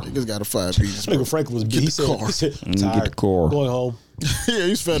the core. Niggas got to 5 Peaches. Nigga Franklin was Get he the said, car. he said, Get tired, the core. going home. Yeah,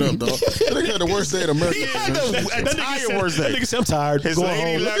 he's fed up, dog. That nigga had the worst day in America. That nigga said, I'm tired. His Going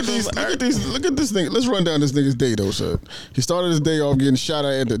lady home. Look at this thing. Let's run down this nigga's day, though, son. He started his day off getting shot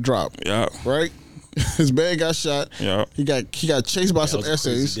at the drop. Yeah. Right? His man got shot. Yeah. He got chased by some That was a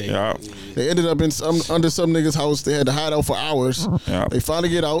essays. crazy day. Yeah. They ended up in under some nigga's house. They had to hide out for hours. Yeah. They finally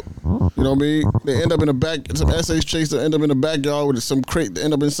get out. You know what I mean? They end up in the back. Some essays chased. They end up in the backyard with some crate. They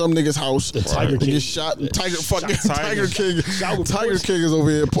end up in some nigga's house. The Tiger They King. get shot. Tiger Tiger. King. Shot with Tiger poison. King is over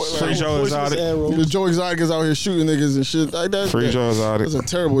here. Free Joe Exotic. The Joe Exotic is out here shooting niggas and shit like that. Free Joe Exotic. That's a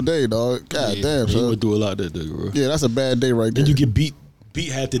terrible day, dog. God damn, He son. would do a lot that day, bro. Yeah, that's a bad day right there. Then you get beat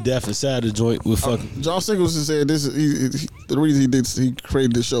half to death inside the joint with fucking. John Singleton said this. The reason he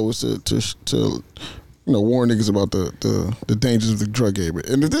created this show was to warn niggas about the dangers of the drug game.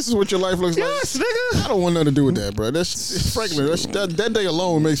 And if this is what your life looks like, nigga. I don't want nothing to do with that, bro. That's Franklin. That day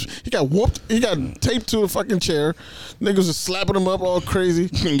alone makes he got whooped. He got taped to a fucking chair. Niggas was slapping him up all crazy.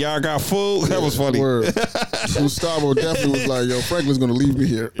 Y'all got food? That was funny. Word. Gustavo definitely was like, "Yo, Franklin's gonna leave me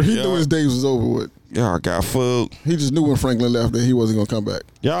here." He knew his days was over with. Y'all got food. He just knew when Franklin left that he wasn't gonna come back.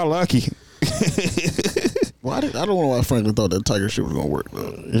 Y'all lucky. Well, I don't know why Franklin thought that Tiger shit was gonna work,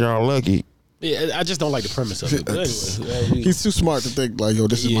 though. Y'all lucky. Yeah, I just don't like the premise of it. But anyway, He's too smart to think like, "Yo,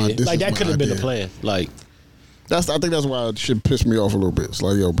 this is my this like is that my could have been the idea. plan. Like I think that's why it should piss me off a little bit. It's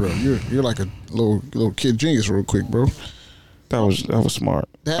like, yo, bro, you're like a little kid genius, real quick, bro. That was smart.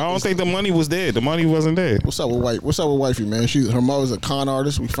 I don't think the money was there. The money wasn't there. What's up with wifey, man? Her mother's a con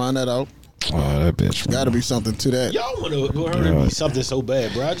artist. We find that out. Oh, that bitch. Got to be something to that. y'all want her to be something so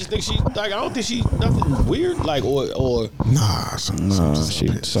bad, bro. I just think I don't think she's nothing weird, like or. Nah,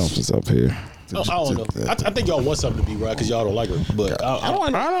 something's up here. I don't know. I think y'all want something to be right because y'all don't like her, but I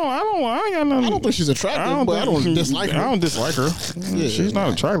I got nothing. I don't think she's attractive, but I don't dislike her. I don't dislike her. She's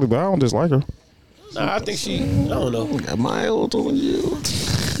not attractive, but I don't dislike her. Nah, I think she. I don't know. Got mild on you.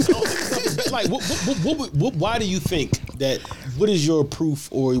 Like, why do you think that? What is your proof,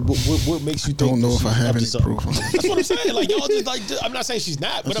 or what makes you think? Don't know that if I she's have up to any something? proof. That's what I'm saying. Like y'all just like. I'm not saying she's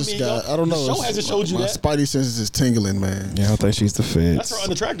not, but I mean, I don't know. The show hasn't showed you my that. spidey senses is tingling, man. Yeah, I think she's the feds. That's her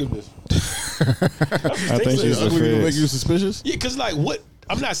unattractiveness. I think she's the Ugly people make feds. you suspicious. Yeah, because like what.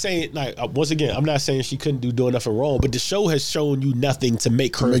 I'm not saying like once again. I'm not saying she couldn't doing nothing wrong, but the show has shown you nothing to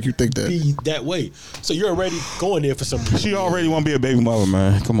make her make you think that. be that way. So you're already going there for some reason. She already want to be a baby mother,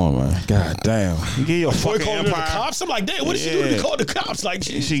 man. Come on, man. God damn. You get your Boy fucking calling her the empire. cops. I'm like, damn, what did she do to Yeah. be called the cops? Like,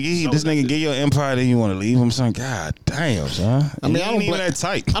 This nigga get your empire, then you want to leave him, son. God damn, son. I mean, He ain't even that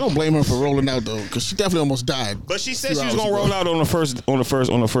tight. I don't blame her for rolling out though, because she definitely almost died. But she said Few she was hours gonna ago. roll out on the first Don't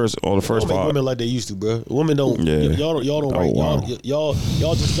make part. women like they used to, bro. Women don't. Yeah. Y'all don't write. wow.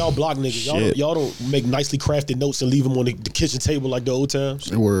 Y'all block niggas. Shit. Y'all don't make nicely crafted notes and leave them on the kitchen table like the old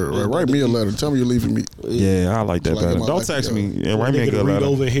times. Write me a letter. Tell me you're leaving me. Yeah, I like that Like better. my Don't life text together. me. Yeah, write me a Nigga good to read letter.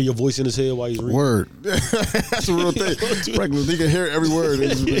 over and hear your voice in his head while he's reading. Word. That's a real thing. Franklin, he can hear every word in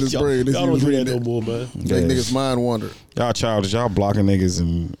his brain. Y'all don't do that no more, man. Make Yeah. niggas mind wander. Y'all childish. Y'all blocking niggas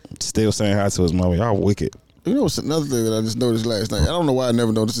and still saying hi to his mother. Y'all wicked. You know what's another thing that I just noticed last night? I don't know why I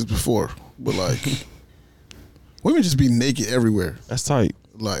never noticed this before, but like women just be naked everywhere. That's tight.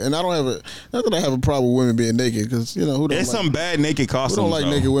 Like, and I don't have not that I have a problem with women being naked, because who don't There's like, some bad naked who costumes. don't like though.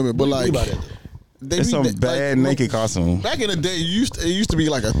 naked women, but like about it. they There's be some na- bad like, naked costumes. Back in the day, it used to be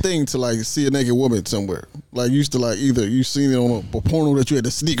like a thing to like see a naked woman somewhere. Like you used to like either you seen it on a porno that you had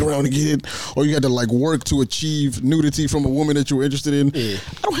to sneak around to get in, or you had to like work to achieve nudity from a woman that you were interested in. Yeah.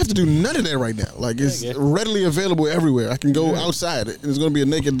 I don't have to do none of that right now. Like it's readily available everywhere. I can go outside and there's gonna be a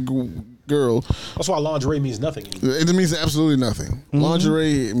naked girl. That's why lingerie means nothing anymore. It means absolutely nothing.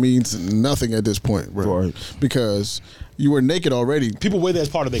 Lingerie means nothing at this point, bro. Right. Because you were naked already. People wear that as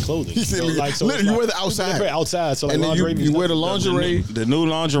part of their clothing. Literally, you wear the outside. People wear outside, so like And then lingerie means you wear the nothing. lingerie. The new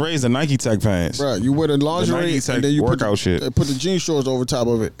lingerie is the Nike Tech pants. Right, you wear the lingerie Nike Tech and then you put workout shit. put the jean shorts over top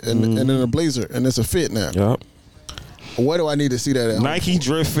of it, and then a blazer, and it's a fit now. Yep. Where do I need to see that at? Nike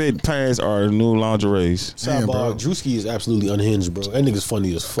Drift Fit pants are the new lingeries. Damn, bro. Sidebar, Drewski is absolutely unhinged, bro. That nigga's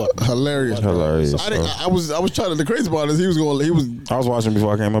funny as fuck. Hilarious. bro. Hilarious. I was trying to. The crazy part is he was I was watching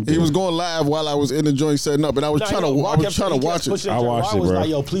before I came up. he was going live while I was in the joint setting up, and I was trying to watch it. I watched it, was bro. like,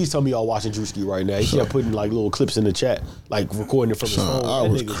 yo, please tell me y'all watching Drewski right now. He kept putting like little clips in the chat, like recording it from his phone. I That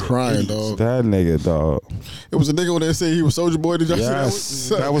was nigga's an crying, idiot. dog. That nigga, dog. It was a nigga on there saying he was Soulja Boy. Did y'all Yes,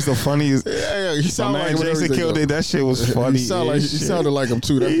 see that? that was the funniest. Yeah, he My sounded man like Jason killed it. That shit was funny. He sounded like him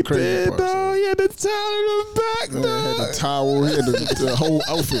too. That's He the crazy did, part. dog. He had the towel in the back, He had the dog. towel. He had the whole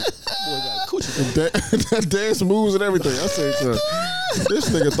outfit. Boy got That dance moves and everything. I say, son, this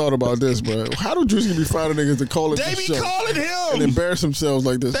nigga thought about this, bro. How do Drewski be finding niggas to call it? They be calling him and embarrass themselves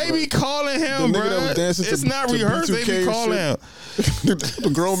like this. They be calling him, bro. It's not rehearsed. They be calling him.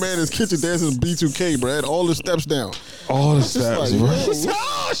 The grown man in his kitchen dancing B2K, bro. Had all the steps down. All the steps, bro.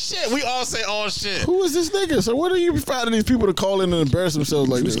 Oh shit! We all say all shit. Who is this nigga? So what are you finding these people to call in and embarrass themselves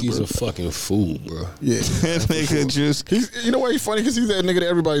like this? Drewski's a fucking fool, bro. Yeah, that nigga just. You know why he's funny? Because he's that nigga that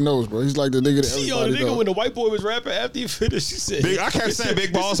everybody knows, bro. He's like the nigga that everybody the nigga knows. When the white boy was rapping after he finished, he said, I kept saying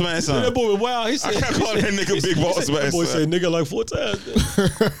Big Boss Man, son. That boy was wild. He said, I kept calling that nigga Big Boss Man. That boy said nigga like 4 times.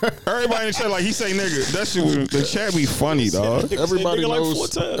 Everybody in the chat like he say nigga. That shit, the chat be funny, dog. Everybody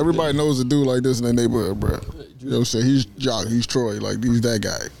knows. Everybody knows a dude like this in their neighborhood, bro. You know what I'm saying? He's Jock. He's Troy. Like he's that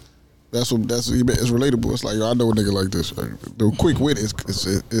guy. That's it's relatable. It's like, yo, I know a nigga like this. The quick wit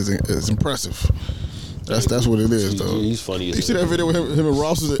is impressive. That's what it is, though. He's funny. You see that video with him and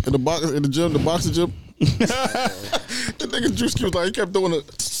Ross in the boxing gym? The nigga Drewski was like, he kept doing it.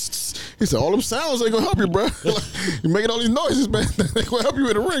 He said, all them sounds ain't gonna help you, bro. Like, you making all these noises, man. They gonna help you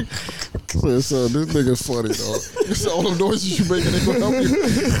in the ring. So this nigga's funny, dog. He said, all them noises you making, they gonna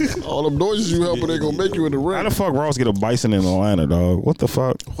help you. All them noises you helping, they gonna make you in the ring. How the fuck Ross get a bison in Atlanta, dog? What the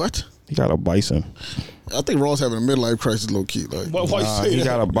fuck? What? He got a bison. I think Ross having a midlife crisis, low key. Like, he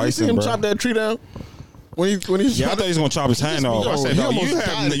got a bison. You see him bro. chop that tree down? When he I thought he was gonna chop his hand off. I said, no,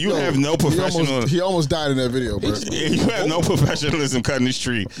 you have no professional. He almost died in that video, bro. You have no professionalism cutting this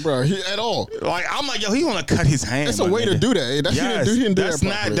tree, bro. At all. Like I'm like, yo, he gonna cut his hand. That's a way to do that. He didn't do that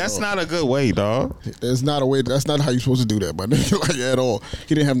properly, that's not a good way, dog. That's not a way. That's not how you supposed to do that, but like at all.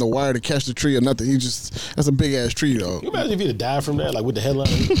 He didn't have no wire to catch the tree or nothing. That's a big ass tree, dog. You imagine if he'd have died from that, like with the headline.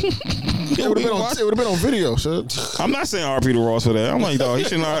 It would have been on video, sir. I'm not saying RP to Ross for that. I'm like, dog, he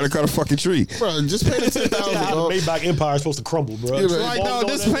shouldn't know how to cut a fucking tree, bro. Just pay the $10,000. Maybach Empire is supposed to crumble, bro. Yeah, like, no,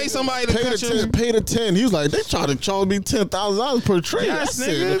 just pay somebody to cut your... Pay the 10. He was like, they trying to charge me $10,000 per tree. Yes, I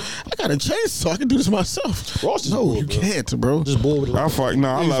said, I got a chainsaw. I can do this myself. Ross is no, bored, you bro. can't, bro. Just bored with it.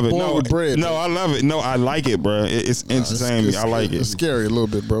 I love it. With bread, no, I love it. No, I like it, bro. It's entertaining. I like it. It's scary a little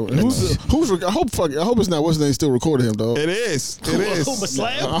bit, bro. I hope it's not what's name still recording him, dog. It is. It is.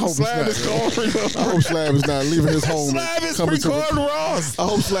 Slab? I hope Slab is going. I hope Slab is not leaving his home. Slab is recording Ross. I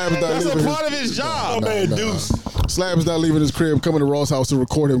hope Slab is not That's leaving a part of his job. Man, Deuce. Slab is not leaving his crib, coming to Ross' house to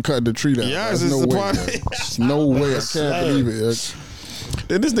record him cutting the tree down. Yes, There's it's no a way. part. There's no way. I can't believe it.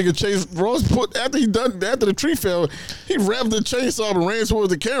 Then this nigga chased Ross. After the tree fell, he revved the chainsaw and ran towards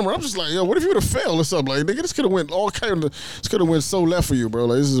the camera. I'm just like, yo, what if you would have failed or something? Like, nigga, this could have went all kind of. This could have went so left for you, bro.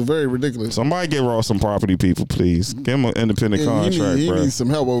 Like, this is very ridiculous. Somebody get Ross some property, people, please. Give him an independent contract, he bro. He needs some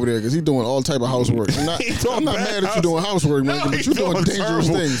help over there because he's doing all type of housework. I'm not mad at you doing housework, man, but you're doing dangerous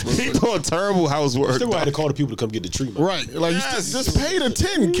things, bro. He doing terrible housework. Still had to call the people to come get the tree, man. Right. Like, just pay the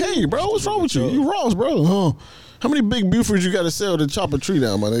 $10K, bro. What's wrong with you? You Ross, bro. Huh? How many big Bufords you got to sell to chop a tree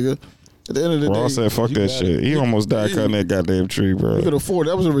down, my nigga? At the end of the day, Ross said, fuck that shit. He almost died cutting that goddamn tree, bro. You could afford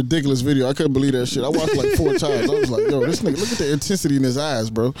it. That was a ridiculous video. I couldn't believe that shit. I watched it like 4 times. I was like, yo, this nigga, look at the intensity in his eyes,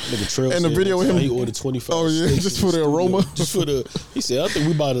 bro. And the video with him. He ordered 25. Oh, yeah, just for the aroma? Just for the, he said, I think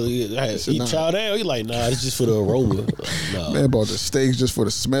we about to eat chow down. He like, nah, it's just for the aroma. Like, nah. Man bought the steaks just for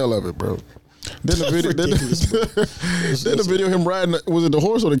the smell of it, bro. Then the video, then the video of him riding, was it the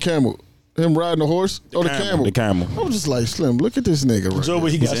horse or the camel? Him riding the horse or the camel? The camel. I was just like, Slim, look at this nigga, right? Joe,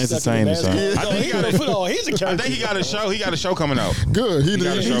 he got He's entertaining, son. I think he got a football. He's a character. I think he got a show. He got a show coming out. Good. He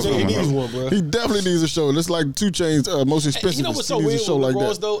needs one, bro. He definitely needs a show. It's like 2 Chainz, most expensive. You know what's so weird with like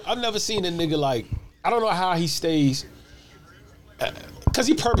Ross, though? I've never seen a nigga like, I don't know how he stays. Because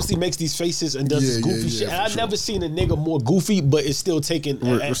he purposely makes these faces and does this goofy shit. And I've never seen a nigga more goofy, but it's still taken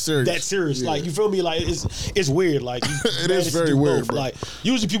that serious. Like, you feel me? Like, it's weird. Like, it is very weird, bro. Like,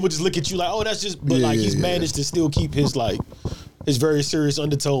 usually people just look at you like, oh, that's just, but he's managed to still keep his, like, his very serious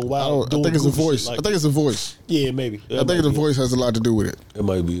undertone while doing I think it's a voice. Like, I think it's a voice. Yeah, maybe. I think the voice has a lot to do with it. It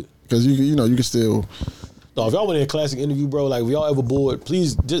might be. Because, you can still. No, if y'all want a classic interview, bro, like, if y'all ever bored,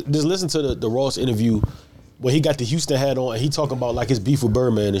 please just listen to the Ross interview when he got the Houston hat on and he talking about like his beef with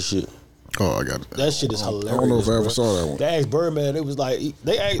Birdman and shit. Oh, I got it. That shit is hilarious. I don't know if I ever bro. saw that one. They asked Birdman, it was like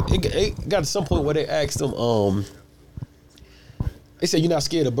it got to some point where they asked him, they said, you're not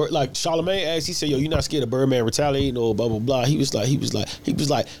scared of like Charlamagne asked, he said, yo, you're not scared of Birdman retaliating or blah blah blah. He was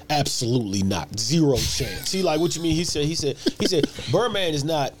like, absolutely not. 0 chance. He like, what you mean? He said, Birdman is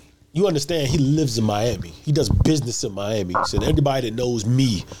not, you understand, he lives in Miami. He does business in Miami. He said, anybody that knows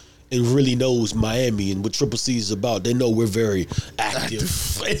me and really knows Miami and what Triple C is about, they know we're very active.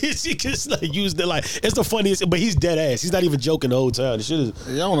 He just like used it like it's the funniest, but he's dead ass. He's not even joking the whole time. The shit is.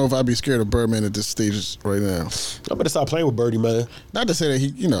 Yeah, I don't know if I'd be scared of Birdman at this stage right now. I better stop playing with Birdie, man. Not to say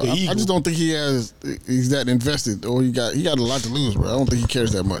that I just don't think he's that invested, or he got a lot to lose, bro. I don't think he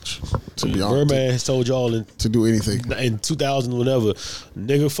cares that much. To be honest, Birdman has told y'all to do anything in 2000, whenever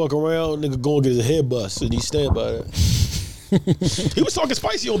nigga fuck around, nigga go and get his head bust, and he stand by that. He was talking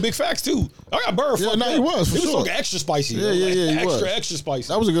spicy on Big Facts too. I got Bird. Yeah, no, he was. He was talking extra spicy. Yeah, extra spicy.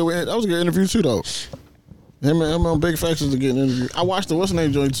 That was a good interview too, though. Him on Big Facts was a good interview. I watched the what's the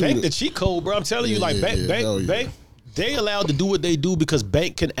name joint too. Bank the cheat code, bro. I'm telling you, like Bank. They allowed to do what they do because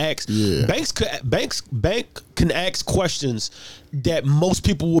Bank can ask. Yeah. Bank can ask questions that most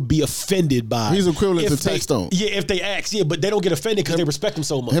people would be offended by. He's equivalent to Taxstone. Yeah, if they ask, but they don't get offended because they respect him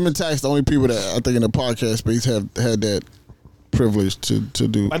so much. Him and Tax, the only people that I think in the podcast space have had that privilege to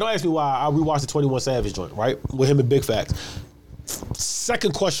do. I don't ask me why I rewatched the 21 Savage joint, right? With him and Big Facts.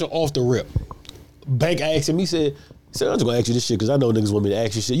 Second question off the rip. Bank asked him, he said, I'm just gonna ask you this shit because I know niggas want me to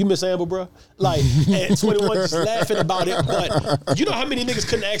ask you shit. You miss Amber, bro? Like, and 21 just laughing about it, but you know how many niggas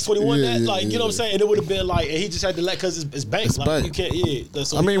couldn't ask 21 that? Like, you know what I'm saying? And it would have been like, and he just had to let because it's Bank. It's like, Bank. You can't,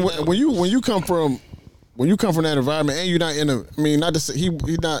 That's I mean, when you come from that environment and you're not not to say he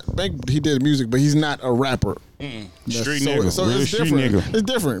not Bank, he did music, but he's not a rapper. Street nigga. So it's different. It's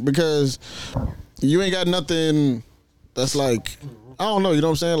different because you ain't got nothing that's like, I don't know, you know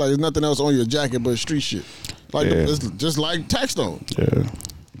what I'm saying? Like, there's nothing else on your jacket but street shit. Like, it's just like Taxstone. Yeah.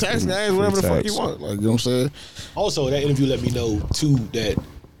 Tax can ask whatever the fuck you want. Like, you know what I'm saying? Also, that interview let me know, too, that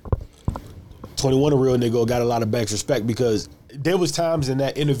 21 a real nigga got a lot of Bank's respect because there was times in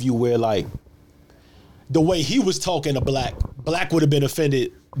that interview where, like, the way he was talking to Black would have been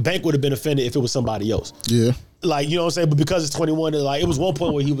offended, Bank would have been offended if it was somebody else. Yeah. Like, you know what I'm saying? But because it's 21, like, it was one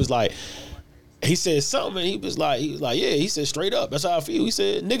point where he was like, he said something, and he was like, yeah, he said straight up, that's how I feel. He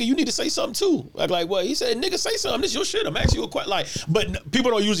said, nigga, you need to say something too. Like what? He said, nigga, say something. This is your shit. I'm asking you a question. Like, but people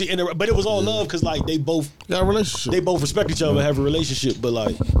don't usually interrupt. But it was all love because like they both got a relationship. They both respect each other and have a relationship. But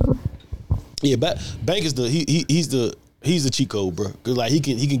like, yeah, Bank is he's the cheat code, bro. Cause like he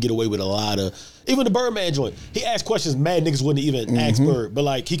can get away with a lot of, even the Birdman joint. He asked questions mad niggas wouldn't even ask Bird, but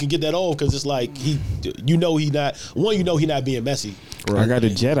like he can get that off because it's like he not being messy. Right. I got the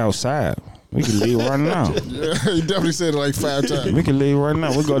jet outside. We can leave right now. Yeah, he definitely said it like 5 times. We can leave right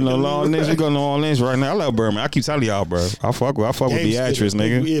now. We're going to New Orleans. We're going to New Orleans right now. I love Birdman. I keep telling y'all, bro. I fuck with Beatrice,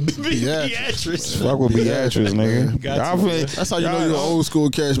 nigga. Beatrice. Fuck with Beatrice, nigga. That's how you know you're old school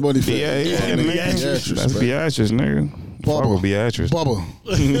Cash Money fan. Yeah, Beatrice. That's Beatrice, nigga. Fuck with Beatrice. Bubba.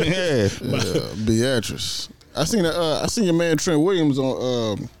 Yeah. Beatrice. I seen your man Trent Williams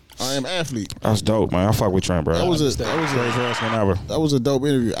on I Am Athlete. That's dope, man. I fuck with Trent, bro. That was a dope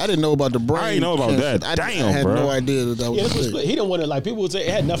interview. I didn't know about the brain. I didn't know about that. I had no idea that was split. He didn't want to, like, people would say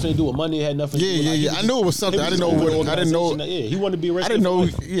it had nothing to do with money. It had nothing to do with, I knew it was something. I didn't know what. I didn't know. Yeah, he wanted to be arrested. I didn't know.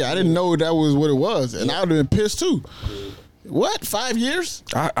 Yeah, I didn't know that was what it was, and I would have been pissed too. What? 5 years?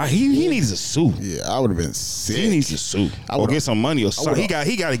 He needs a suit. Yeah, I would have been sick. He needs a suit. Or get some money or something. He got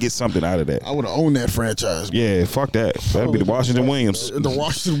to get something out of that. I would have owned that franchise. Bro. Yeah, fuck that. That'd be the Washington Williams. The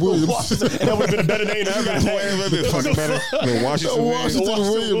Washington Williams. And that would have been a better name than I got. The Washington Williams.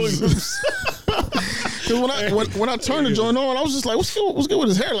 Because when I turned the joint on, I was just like, what's good with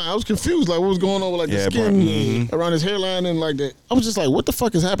his hairline? I was confused, like what was going on with like the skin around his hairline and like that. I was just like, what the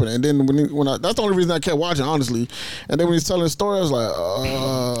fuck is happening? And then that's the only reason I kept watching, honestly. And then when he's telling the story, I was like,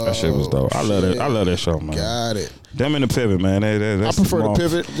 that shit was dope. I love that show, man. Got it. Them and the pivot, man. I prefer the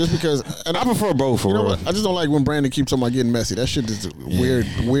pivot just because. And I prefer both. For real. I just don't like when Brandon keeps talking about getting messy. That shit is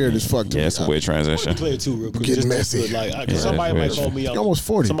weird as fuck. Yeah, it's a weird transition. Play it too, real quick. Getting messy. Like somebody might call me. Almost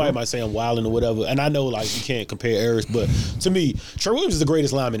 40. Somebody might say I'm wilding or whatever, and I know like you can't compare errors, but to me, Trent Williams is the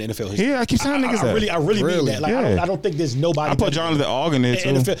greatest lineman in NFL history. Yeah, I keep telling niggas that. I really mean that. Like I don't think there's nobody. I put Jonathan Ogden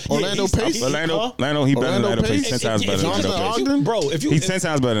in too. Orlando Pace. Orlando, he better than Orlando Pace. 10 times better than Jonathan Ogden, bro. He's 10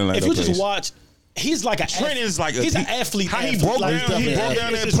 times better than Orlando Pace. If you just watch. He's like Trent is like he's an athlete. How he broke down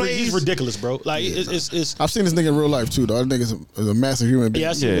that plays. He's ridiculous, bro. Like it's. I've seen this nigga in real life too, though. That nigga is a massive human being.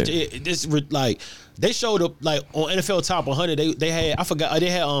 Yeah, this like they showed up like on NFL Top 100. They had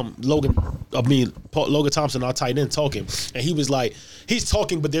Logan Thompson, our tight end, talking, and he was like he's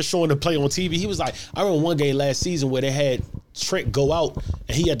talking, but they're showing the play on TV. He was like, I remember one game last season where they had Trent go out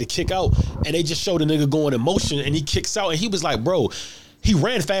and he had to kick out, and they just showed the nigga going in motion, and he kicks out, and he was like, bro. He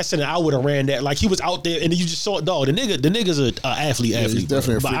ran faster than I would have ran that. Like he was out there, and you just saw it. Dog, the nigga's an athlete. He's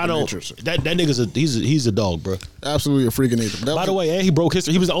definitely a freak of nature. That nigga's he's a dog, bro. Absolutely a freak of nature. By the way, and he broke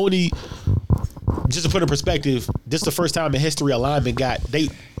history. He was the only. Just to put in perspective, this is the first time in history a lineman got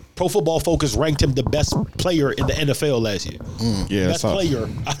Pro Football Focus ranked him the best player in the NFL last year. Yeah, best player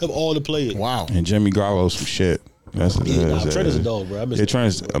out of all the players. Wow. And Jimmy Garoppolo's some shit. Trent is a dog, bro. Trent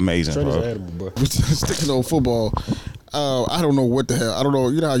is amazing, Trent bro. is an animal, bro. Sticking on football, I don't know what the hell. I don't know.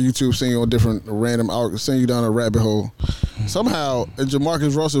 You know how YouTube send you on different random send you down a rabbit hole. Somehow a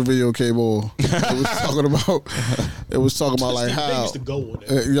JaMarcus Russell video came on. It was talking about like how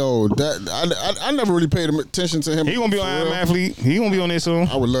I never really paid attention to him. He gonna be on Adam Athlete. He gonna be on this soon.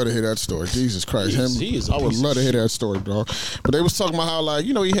 I would love to hear that story. Jesus Christ, I would love to hear that story, dog. But they was talking about how like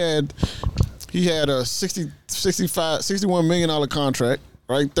he had a $61 million contract.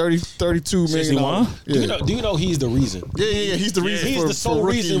 Right, 32 million. Yeah. Do you know he's the reason? Yeah. He's the reason. He's the sole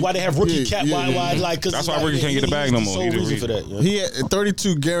reason why they have rookie cap. Why like? Cause that's why Ricky can't get the bag no more. He's the sole reason for that. Yeah. He had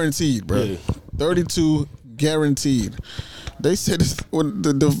 32 guaranteed, bro. Yeah. 32 guaranteed. They said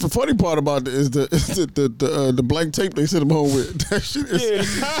the funny part about it is the blank tape they sent him home with. That shit is.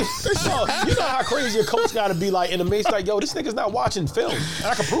 You know how crazy a coach got to be like in the midst, like, yo, this nigga's not watching film. And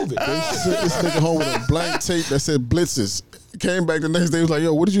I can prove it. They sent this nigga home with a blank tape that said blitzes. Came back the next day, was like,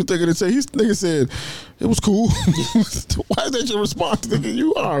 yo, what did you think of the tape? Nigga said, it was cool. Why is that your response? Nigga,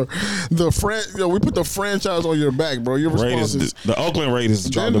 you are we put the franchise on your back, bro. Your response is the Oakland Raiders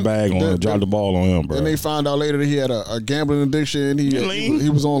dropped the ball on him, bro. And they found out later that he had a gambling addiction. He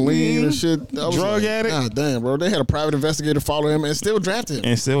was on lean and shit. Drug addict. God damn, bro. They had a private investigator follow him and still drafted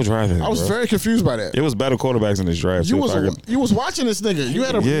him. I was very confused by that. It was better quarterbacks in this draft. You was watching this nigga. You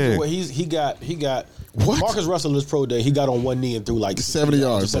had a he got. What? Marcus Russell is pro day. He got on one knee and threw like 70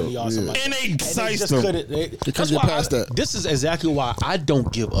 yards. 70 yards. Yeah. And they just couldn't. They couldn't get past that. This is exactly why I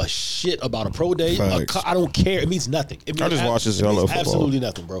don't give a shit about a pro day. I don't care. It means nothing. It means I just watch this hell of football. Absolutely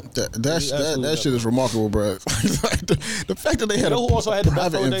nothing, bro. That shit is remarkable, bro. the fact that they had who also had the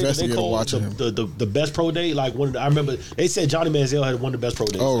best pro day? They called watching the best pro day. Like I remember they said Johnny Manziel had one of the best pro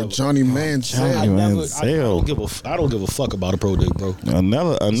days. Oh, ever. Johnny Manziel. I don't give a fuck about a pro day, bro.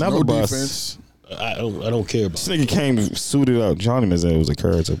 Another bus. Defense. I don't care about this nigga came suited up. Johnny Manziel was a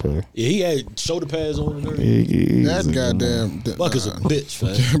character player. Yeah, he had shoulder pads on and everything. That goddamn Buck is a bitch,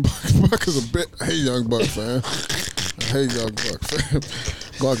 man. Buck is a bitch. Hey, young Buck, fam. Hey, young Buck, fam.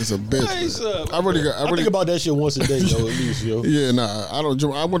 Buck is a bitch. I think about that shit once a day, yo. At least, yo. Yeah, nah. I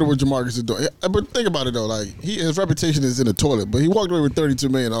wonder what JaMarcus is doing. But think about it though. Like his reputation is in the toilet, but he walked away with $32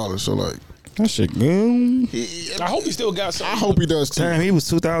 million. So like. That shit good. I hope he still got something. I hope he does too. Damn, he was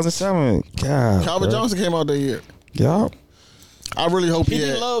 2007. God, Calvin Johnson came out that year. Yup. I really hope he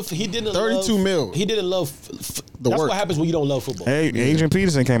didn't love 32 mil. He didn't love the that's work. What happens when you don't love football. Hey, Adrian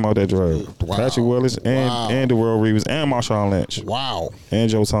Peterson came out that draft. Wow. Patrick Willis and Darrell Reeves and Marshawn Lynch. Wow. And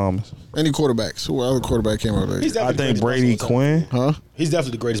Joe Thomas. Any quarterbacks? Who other quarterback came out there? I think Brady Quinn. Huh? He's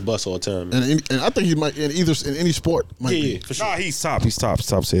definitely the greatest bust all time. And I think he might in any sport. Yeah, for sure. Nah, he's top. He's top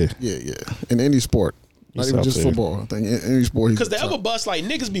tier. Yeah. In any sport. Not even just football. I think in any sport. Because the other bust, like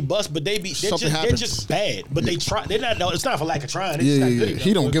niggas be bust, but they're just bad. But they try. They're not. It's not for lack of trying. They're just not good.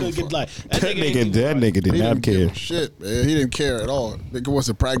 He don't give a fuck. That nigga did not care. Shit, man. He didn't care at all. Nigga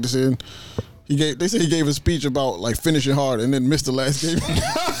wasn't practicing. They said he gave a speech about like finishing hard and then missed the last game.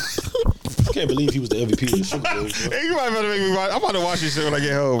 I can't believe he was the MVP of the Super Bowl. Hey, you might better make me watch. I'm about to watch this shit when I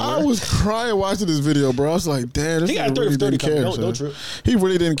get home, bro. I was crying watching this video, bro. I was like, damn, this he got 30 for 30 coming. Don't trip. He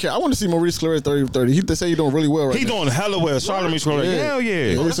really didn't care. I want to see Maurice Claret 30 for 30. They say he's doing really well right now. He doing hella well. Charlotte Maurice Claret. Hell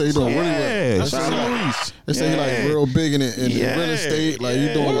yeah. They say he's doing really well. Yeah, Charlotte Maurice. They say he like real big in real estate. Like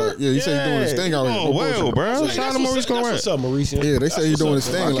he doing like he say he doing his thing out here. Oh well, bro. Charlotte Maurice Claret. What's up, Maurice? Yeah, they say he's doing his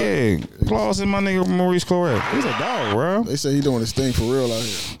thing. Like applause in my nigga Maurice Claret. He's a dog, bro. They say he's doing his thing for real out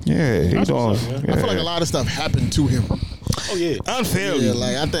here. Yeah, he's doing. I feel like a lot of stuff happened to him. Oh yeah, unfairly. Yeah,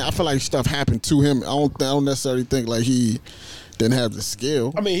 like I feel like stuff happened to him. I don't necessarily think like he didn't have the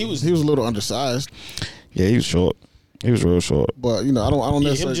skill. I mean, he was a little undersized. Yeah, he was short. He was real short. But I don't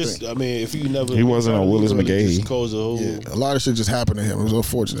necessarily think. I mean, if you never, he wasn't on Willis McGahee. A lot of shit just happened to him. It was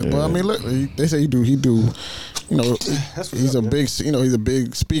unfortunate. Yeah. But I mean, look, they say he do. You know, he's a big. He's a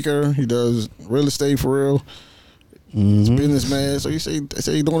big speaker. He does real estate for real. He's a businessman. So they say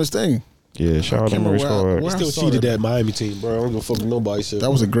he's doing his thing. Yeah, shout out to Maurice Claret. He still cheated that Miami team, bro. I don't give a fuck what nobody said.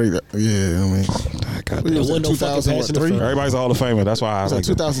 That was a great. Yeah, I mean, it was 2003. Everybody's a Hall of Famer. That's why I was like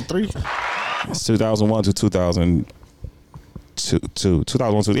 2003. It's 2001 to 2002.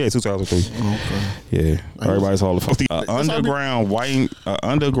 2002. Yeah, 2003. Okay. Yeah, everybody's Hall of Fame. Underground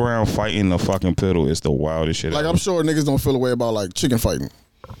fighting the fucking piddle is the wildest shit. Like I'm sure niggas don't feel a way about like chicken fighting.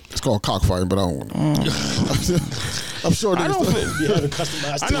 It's called cockfighting, but I don't. I'm sure I don't feel you have a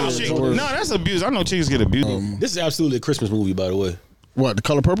customized. I know. No, that's abuse. I know chicks get abused. This is absolutely a Christmas movie, by the way. What, The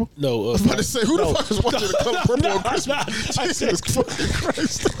Color Purple? No. I was about to say, who the fuck is watching The Color Purple on Christmas? Jesus fucking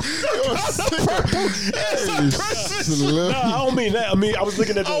Christ. I don't mean that. I mean, I was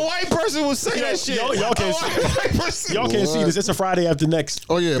looking at A white person would say that shit. Y'all can't see. Y'all can't see this. It's a Friday after next.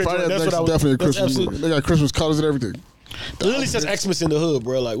 Oh, yeah, Friday after next is definitely a Christmas movie. They got Christmas colors and everything. It literally says Xmas in the hood,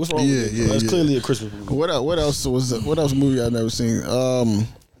 bro. Like, what's wrong with it? It's clearly a Christmas movie. What else was it? What else movie I never seen?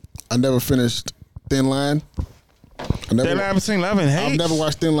 I never finished Thin Line. I've never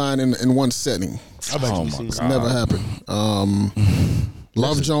watched Thin Line in one setting. I've actually seen It's never happened.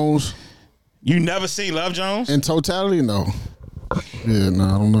 Love Jones. You never seen Love Jones? In totality, no. Yeah, no,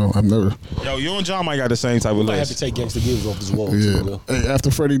 I don't know. I've never. Yo, you and John might got the same type of I have list. to take Gangsta Gibbs off this wall. Yeah. Too, Hey, after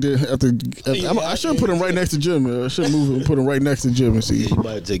Freddie did, I should put him right next to Jim. I should move him, put him right next to Jim and see you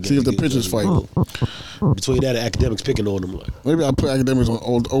might take if the Gangsta pitchers Gibbs fight. Between that and academics picking on them, like Maybe I'll put academics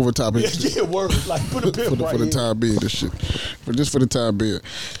on over top of it. yeah, word. Like put a pin For right the here. time being, this shit. Just for the time being.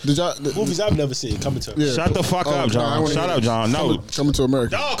 Did y'all? Movies I've never seen. Coming to Yeah. Shut the fuck up, I John. wanna Shut hear up, John. No. Coming to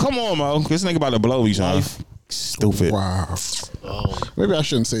America. Oh, come on, Mo. This nigga about to blow you, John. Stupid. Wow. Maybe I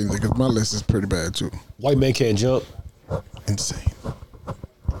shouldn't say anything because my list is pretty bad too. White Man Can't Jump. Insane.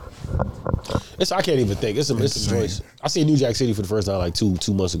 I can't even think. It's some joints. I seen New Jack City for the first time like two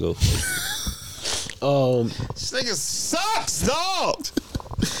months ago. This nigga sucks, dog.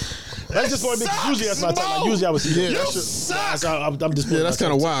 That's just what it makes. Usually that's my time. Like, usually I would see. Yeah, I'm just. Yeah, that's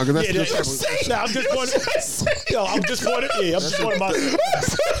kind of wild because Yeah, that's I'm disappointed. Yo, I'm disappointed. Yeah, I'm disappointed myself.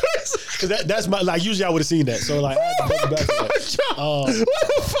 Because that's my, like, usually I would have seen that. So, like, I had to go back to that. What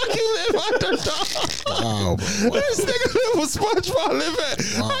the fuck you live under, dog? Wow. Where this nigga live with SpongeBob live at?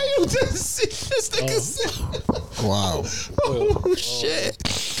 How you just see this nigga? Wow. Oh, shit.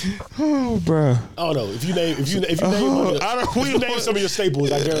 Oh, bro. I don't know. If you name some of your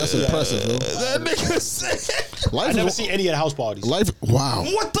staples, I guarantee That's impressive, bro. That nigga said. I never seen any at house parties. Wow.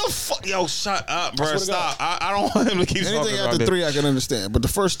 What the fuck? Yo, shut up, bro. Stop. I don't want him to keep talking Anything about after this. 3 I can understand, but the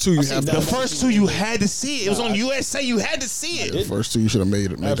first 2 you have to. The first 2 you had to see it. It was on USA. You had to see it. The first 2 you should have made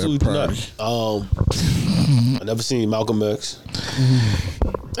that Absolutely priority. not. I never seen Malcolm X.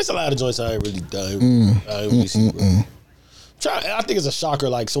 There's a lot of joints I ain't really seen. Bro. I think it's a shocker,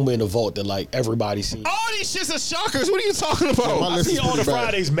 like somewhere in the vault that like everybody seen. All these shits are shockers. What are you talking about? I see all the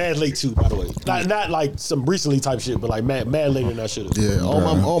Fridays mad late too, by the way. Not like some recently type shit, but like mad later than I should have. Yeah,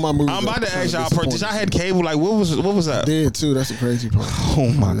 all my movies. I'm about to ask y'all, did y'all had cable? Like, what was that? Did too. That's the crazy part.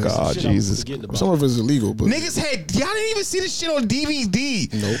 Oh my God, Jesus. Some of it's illegal, but Niggas y'all didn't even see this shit on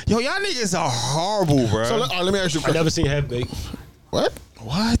DVD. Nope. Yo, y'all niggas are horrible, bro. So let me ask you a I question. never seen Half Baked. What?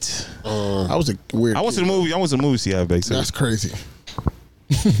 What? I was a weird. I went to the movie. I went to the movie. See Half Baked. That's crazy.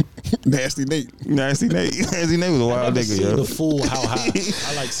 Nasty Nate. Nasty Nate. Nasty Nate was a wild nigga, Seen yo. the Fool How High.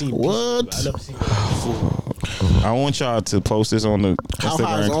 I like seeing What? I never seen the Fool. I want y'all to post this on the How High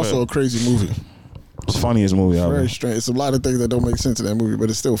Instagram is also clip. a crazy movie. It's the funniest movie ever. Very strange. It's a lot of things that don't make sense in that movie, but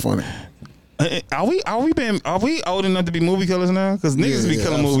it's still funny. Are we old enough to be movie killers now? Because niggas be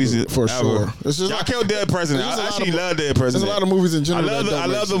killing movies for ever. sure. It's just Y'all killed Dead President. there's just I a lot actually of- love Dead President. There's a lot of movies in general.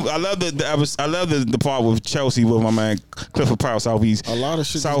 I love the part with Chelsea with my man Clifford Powell, Southeast. A lot of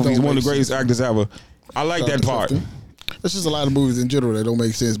shit just Southeast, don't one of make the greatest sense. actors ever. I like that part. It's just a lot of movies in general that don't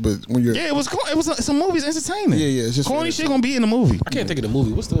make sense, but when you're Yeah, some movies entertaining. Yeah, it's just corny shit gonna be in the movie. I can't think of the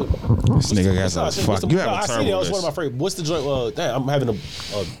movie. What's the? This nigga got some fuck. You have I a seen it. It terrible was one of my list. favorite. What's the joint? Damn, I'm having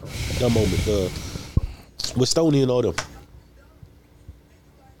a dumb moment. With Stoney and all them.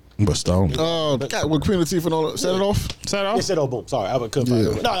 But Stone. God, with Queen Latifah and all that, set it off. Set Yeah, off. said, oh, boom. Sorry, I couldn't find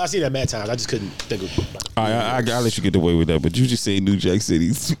it. No, I see that mad times. I just couldn't think of it. I'll let you get away with that, but you just say New Jack City.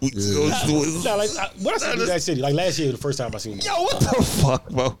 No, like, when I see New Jack City, like last year, the first time I seen it. Yo, what the fuck,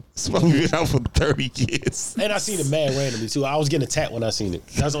 bro? This movie been out for 30 years. And I seen it mad randomly, too. I was getting attacked when I seen it.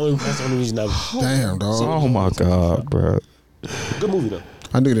 That's the only reason I was. Damn, dog. Oh my God, bro. Good movie, though.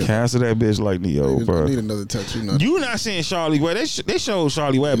 I need it. Cancel that bitch like Neo, I bro. need another tattoo now. You not seeing Charlie Webb. They showed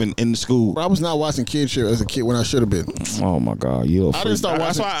Charlie Webb in the school. Bro, I was not watching kid shit as a kid when I should have been. Oh my God, you a freak. I didn't start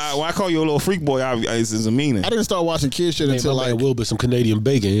That's watching- why I call you a little freak boy. It's a meaning. I didn't start watching kid shit Hey, until my man like Wilbur, some Canadian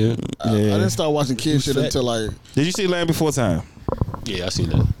bacon, yeah. I didn't start watching kid shit fat. until like Did you see Land Before Time? Yeah, I seen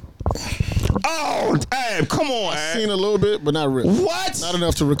that. Oh, damn! Come on, seen a little bit, but not really. What? Not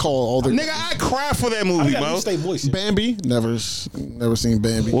enough to recall all the. Nigga, I cried for that I movie, gotta bro. stay moist. Bambi, never seen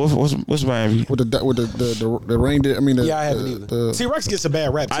Bambi. What's Bambi? With the reindeer. I mean, Yeah, I haven't either. T-Rex gets a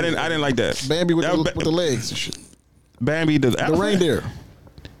bad rap, too. I didn't like that. Bambi with That- the legs and shit. Bambi the reindeer.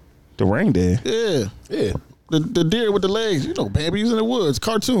 The reindeer. Yeah, Yeah. the deer with the legs. You know, Bambi's in the woods.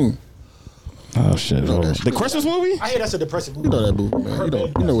 Cartoon. Oh shit! know that The shit. Christmas movie? I hear that's a depressing movie. You know that movie,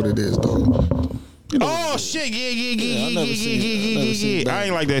 man. You know what it is, dog. You know Oh shit! I never seen I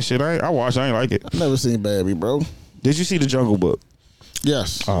ain't like that shit. I watched. I ain't like it. I never seen Babby, bro. Did you see the Jungle Book?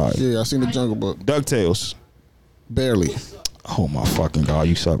 Yes. All right. Yeah, I seen the Jungle Book. DuckTales. Barely. Oh my fucking god,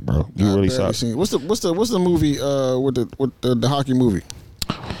 you suck, bro. You really suck. What's the movie with the hockey movie?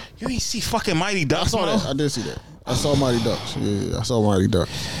 You ain't see fucking Mighty Ducks. I saw that. I did see that. I saw Mighty Ducks. Yeah, I saw Mighty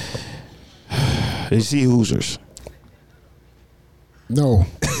Ducks. Did you see Hoosiers? No.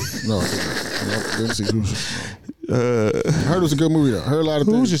 Didn't see Hoosiers. I heard it was a good movie though. I heard a lot of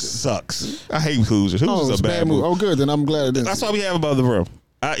things. Hoosiers sucks. I hate Hoosiers. Hoosiers It's a bad movie. Oh, good. Then I'm glad it didn't. That's why we have Above the Rim.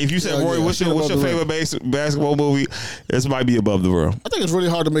 If you said, Roy, what's your favorite basketball movie? This might be Above the Rim. I think it's really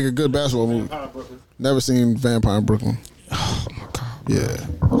hard to make a good basketball movie. Never seen Vampire in Brooklyn. Oh my god. Yeah,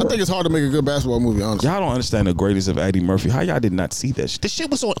 I think it's hard to make a good basketball movie. Honestly, Y'all don't understand the greatness of Eddie Murphy. How y'all did not see that shit? This shit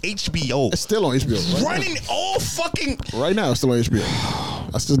was on HBO. It's still on HBO. Right Running all fucking. Right now, it's still on HBO.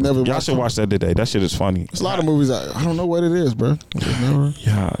 I just never. Y'all should watch that today. That shit is funny. There's a lot of movies. I don't know what it is, bro.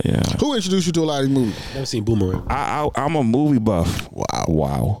 Yeah. Who introduced you to a lot of these movies? Never seen Boomerang. I'm a movie buff.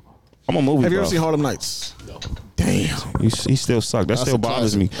 Wow. I'm a movie buff. Have you ever seen Harlem Nights? No. Damn. He still suck. That still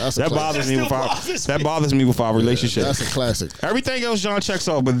bothers me. That bothers me with our relationship. That's a classic. Everything else John checks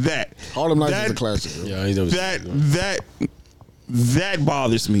off, but that Harlem Nights is a classic. Yeah, I ain't never that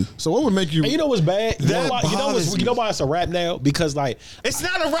bothers me. So what would make you? And you know what's bad? You know That why it's a rap now? Because like It's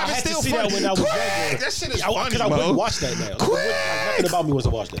not a rap. I It's had to still see funny. that when I was younger. That shit is funny, because I bro. wouldn't watch that now. Nothing about me wants to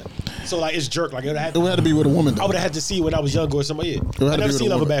watch that. So like it's jerk. Like it It would have to be with a woman. I would have had to see it when I was younger or something. had Yeah. to I be never with seen a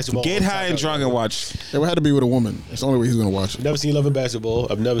Love and woman. Basketball. Get high and drunk and watch. It would have to be with a woman. It's the only way he's gonna watch it. Never seen Love and Basketball.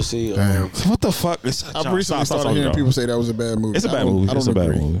 I've never seen. What the fuck? I've recently started hearing people say that was a bad movie. It's a bad movie. I don't It's a bad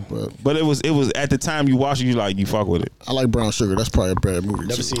agree, movie. But it was at the time you watch it, you fuck with it. I like Brown Sugar. That's probably a bad movie.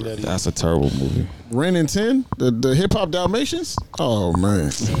 Never too. seen that either. That's a terrible movie. Ren and 10, the hip hop Dalmatians. Oh man,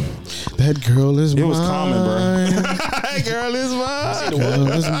 that girl is mine. It was common, bro. That girl is mine.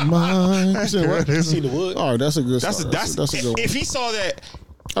 Girl is mine. You seen what? You seen The Wood? Oh, that's a good. That's a good one. If he saw that,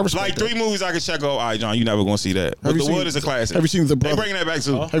 I respect like that. 3 movies I could check. All right, John, you never gonna see that. But you The seen- Wood is a classic. Have you seen The They Brothers? bringing that back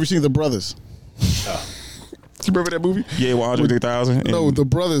too. Have you seen The Brothers? You remember that movie? Yeah, 103,000. No, The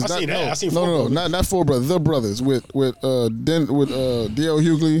Brothers. I seen that. I seen no, Four no, Brothers. not Four Brothers. The Brothers with D.L.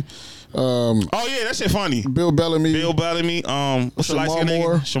 Hughley, Oh yeah, that shit funny. Bill Bellamy, What's the light Shamar skin nigga?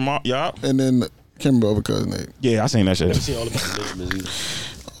 Moore. Shamar, yeah. and then can't remember other cousin name. Yeah, I seen that Never shit. seen All About the Benjamins either.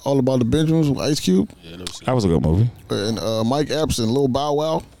 All About the Benjamins with Ice Cube Yeah, never seen. That was a good movie. and Mike Epps and Lil Bow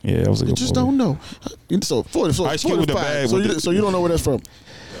Wow. Yeah, that was a You good just movie. don't know. So 40, Ice Cube with the 45. bag So with you, the- so you don't know where that's from.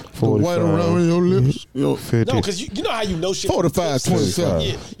 The 45. white around your lips. You know, 50. No, because you know how you know shit. 45, 27.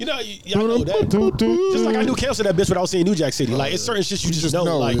 Yeah, you know, I know that. Just like I knew cancel that bitch without seeing New Jack City. Like it's certain shit you just know.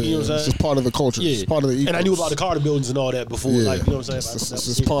 Like yeah. you know what I'm It's saying? just part of the culture. Yeah, It's part of the ethos. and I knew about the Carter buildings and all that before. Yeah. Like you know what I'm saying? It's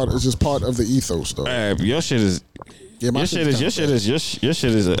just part of the ethos, though. Your shit is. Yeah, my Your shit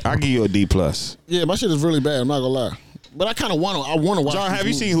is. I give you a D plus. Yeah, my shit is really bad. I'm not gonna lie, but I kind of want to watch. John, these have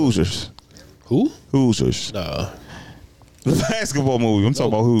you movies. seen Hoosiers? Who? Hoosiers. Nah. The basketball movie. I'm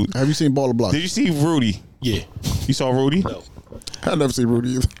talking about who? Have you seen Baller Block? Did you see Rudy? Yeah. You saw Rudy? No. I've never seen Rudy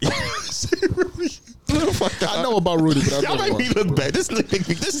either. I know about Rudy, but I've Y'all never make me watched look it. bad. This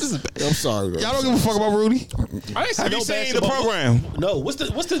is bad. I'm sorry, though. Y'all don't give a fuck about Rudy? I ain't Have you no seen the basketball program? No. What's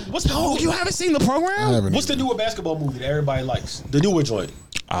the? Oh, you haven't seen the program? I haven't. What's the newer basketball movie that everybody likes? The newer joint.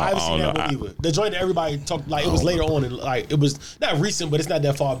 I haven't seen that one either. The joint that everybody talked like it was later on and like it was not recent, but it's not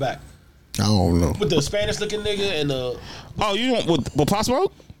that far back. I don't know. With the Spanish looking nigga and the Oh, you don't with Pop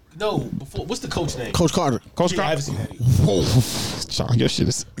Smoke? no before what's the coach name? Coach Carter. Coach Yeah, I Carter? haven't seen that either. Whoa, John, your shit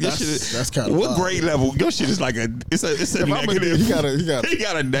is. That's kinda What wild. grade level? Your shit is like it's a negative. He got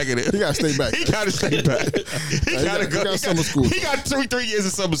a negative. He gotta stay back. He gotta stay back. He gotta summer school. He got 3 years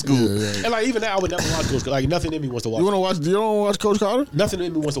of summer school. Yeah. And like even now I would never watch Coach. Like nothing in me wants to watch. You don't watch Coach Carter? Nothing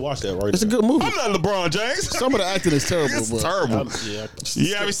in me wants to watch that right It's a now. good movie. I'm not LeBron James. Some of the acting is terrible. It's but terrible.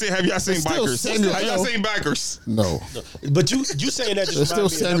 Have y'all seen still Bikers? Samuel Have y'all L. seen Bikers? No. But you saying that just It's reminds still me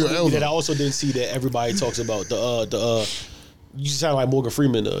of Samuel another L. movie that I also didn't see that everybody talks about. You sound like Morgan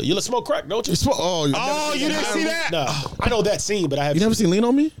Freeman. You let smoke crack, don't you? Oh, You didn't see that? Nah, I know that scene, but I haven't. You never seen Lean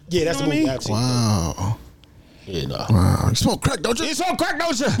on Me? Yeah, that's the movie I have seen. Wow. Yeah, nah. Wow. You smoke crack, don't you? You saw crack,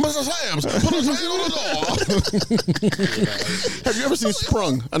 don't you? Mr. Sam's, put his hand on the door. Have you ever seen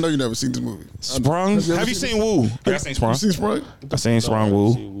Sprung? I know you never seen this movie. Sprung? Have you seen Woo? I seen Sprung. You seen Sprung? I seen Sprung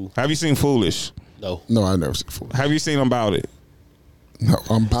Woo. Have you seen Foolish? No. No, I never seen Fool. Have you seen About It? No,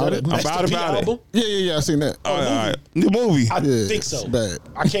 I'm about it. Master About P it. album? Yeah, I seen that. All right. The movie. I Yeah, think so. it's bad.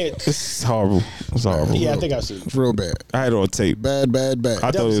 I can't. It's horrible. It's horrible. Yeah, I think I've seen it. It's real bad. I had it on tape. Bad. I thought it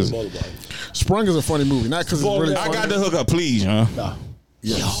Definitely was. seen Rollerball. Sprung is a funny movie, not because it's really I funny. I got the hook up, please, huh? Nah.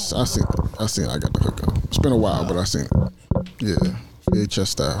 Yes, I seen it. I seen. I got the hookup. It's been a while, but I seen it. Yeah, VHS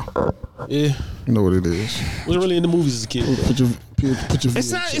style. Yeah, you know what it is. Wasn't really in the movies as a kid. Put your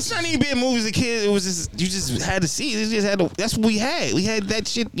It's not even being movies as a kid. It was just you just had to see it. You just had to. That's what we had. We had that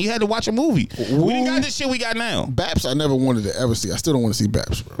shit. You had to watch a movie. We didn't got this shit we got now. Baps, I never wanted to ever see. I still don't want to see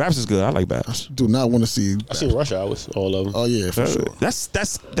Baps. Bro. Baps is good. I like Baps. I do not want to see. I seen Rush Hours, all of them. Oh yeah, for sure.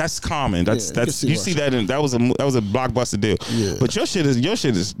 That's common. That's you see that that was a blockbuster deal. Yeah. But your shit is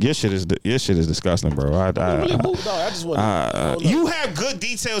disgusting, bro. I just want. You have good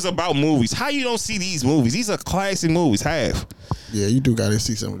details about movies. How you don't see these movies? These are classic movies. Yeah, you do gotta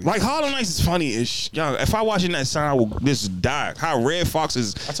see some of these. Like Harlem Nights is funny as yo. If I watch it in that sound, I will just die. How Red Fox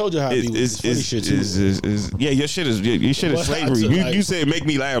is. I told you how is shit is yeah. Your shit is slavery. You said make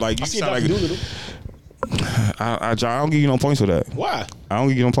me laugh. Like you sound like. I don't give you no points for that. Why? I don't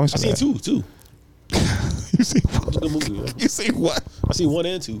give you no points for that. I seen two. You see what? It's a good movie, man. You see what? I seen 1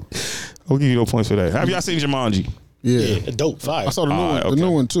 and 2. I'll give you no points for that. Have y'all seen Jumanji? Yeah, dope. Fire. I saw the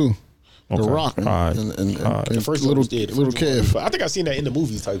new one too. Okay. The Rock and the first little Kev. I think I seen that in the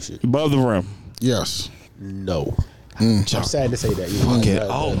movies type shit. Above the Rim. Yes. No. I'm sad to say that.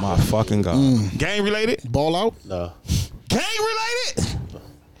 Oh my fucking god. Gang related? Ball Out? No. Gang related?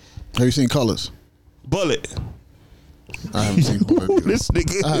 Have you seen Colors? Bullet. I haven't seen Bullet either. This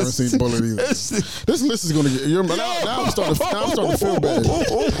nigga. I haven't seen Bullet either. This list is gonna get. Now I'm starting to feel bad.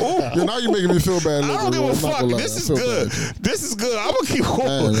 Now you're making me feel bad. I don't give a fuck. This is good. This is good. I'm gonna keep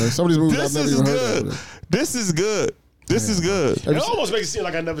going. Some of these movies I've never even heard of. This is good. This is good. It almost makes it seem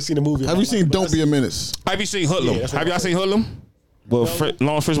like I've never seen a movie. Have you seen Don't Be a Menace? Have you seen Hoodlum? Yeah, have y'all seen Hoodlum? Well,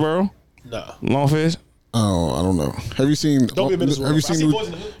 Long Fishburne? No. Long Fish? Oh, I don't know. Have you seen? Don't Be a Menace.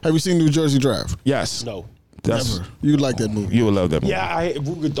 Have you seen New Jersey Drive? Yes. No. Never. You like that movie? You would love that movie. Yeah,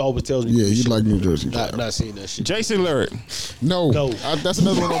 Ruger always tells me. Yeah, you like New Jersey Drive. Not seeing that shit. Jason Lyric. No. That's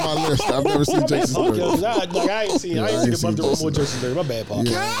another one on my list. I've never seen Jason Lyric. I ain't seen Above the Rim or Jason Lyric. My bad, Paul.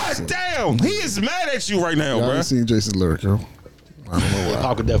 God damn, he is mad at you right now, bro. I ain't seen Jason Lyric, yo. I don't know why.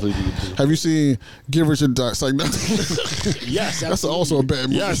 Paul could definitely do it. Have you seen Give Richard Die? It's like yes, that's also a bad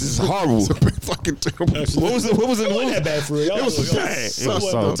movie. Yes, it's horrible. It's fucking terrible. What was it? It wasn't that bad for real. It was bad. It was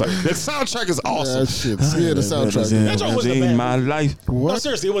so bad. The soundtrack is awesome. Yeah, the soundtrack. That joint wasn't bad. In my life. No,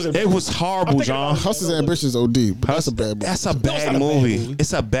 seriously, it wasn't. It was horrible, John. Hustler's Ambitions OD, but that's a bad movie. That's a bad movie.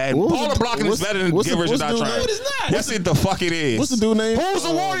 It's a bad movie. All the blocking is better than Give Richard Die Trying. No, it is not. Yes, it the fuck it is. What's the dude name? Who's the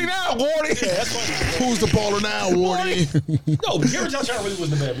Wardy now, Wardy? Who's the baller now, Wardy? No, Give Richard Die Trying really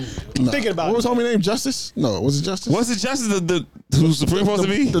wasn't a bad movie. I'm thinking about what was homie name? Justice? No, was it Justice? Was it Justice the who's Supreme supposed to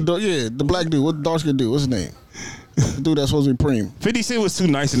be? The black dude. What the dark skin dude? What's his name? The dude that's supposed to be Preem. 50 Cent was too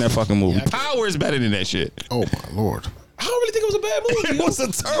nice in that fucking movie. Power is better than that shit. Oh my lord. I don't really think it was a bad movie. It was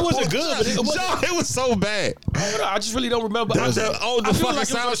a terrible. It wasn't good, but it wasn't. It was so bad. I just really don't remember. The fucking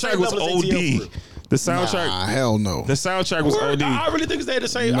soundtrack was OD. The soundtrack. Nah, hell no. The soundtrack was OD. I really think they're the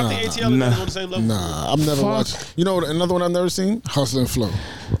same. I think ATL is on the same level. Nah, I've never watched. You know another one I've never seen? Hustle and Flow.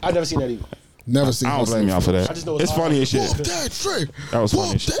 I've never seen that either. Never seen. I don't blame y'all for that. I just know it's funny as shit. That was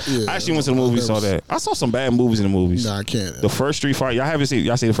funny as shit. Yeah, I actually went to the movies, saw that. I saw some bad movies in the movies. Nah, I can't. The first Street Fight, y'all seen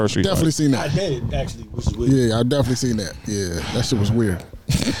the first Street Fight? Definitely seen that. I did actually, which is weird. Yeah, I definitely seen that. Yeah, that shit was weird.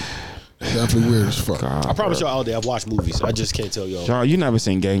 Definitely weird as fuck. God, I promise y'all all day I've watched movies. I just can't tell y'all. John, you never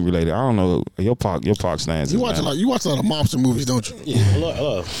seen gang related. I don't know. Your park stands. You watch a lot of mobster movies, don't you? Yeah, I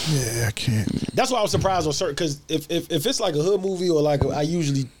love. Yeah, I can't. That's why I was surprised on certain, because if it's like a hood movie or like I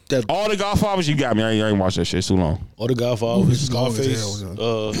usually all the Godfathers, you got me. I ain't watched that shit too long. All the Godfathers, Scarface.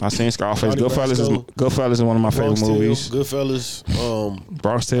 I seen Scarface. Goodfellas is one of my favorite movies. Goodfellas.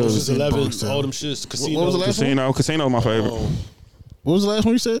 Bronx Tale. Ocean's 11. All them shits. Casino. What was the last one? Casino was my favorite. What was the last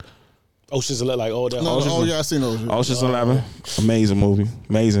one you said? Ocean's 11, like all that. Oh yeah, I seen those. Ocean's 11, amazing movie,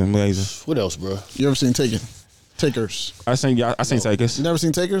 amazing. What else, bro? You ever seen Takers? I seen Takers. You never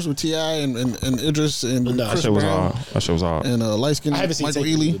seen Takers with T.I. and Idris and Chris that shit was Brown? hard. That shit was hard. And light skin I haven't seen Michael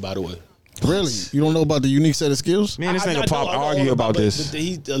Takers Ealy. either, by the way. Really? You don't know about the unique set of skills? Man, this nigga Pop argue about this.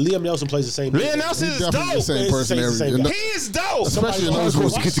 Liam Nelson plays the same. Liam Nelson is dope. The same person. He is dope. Especially in those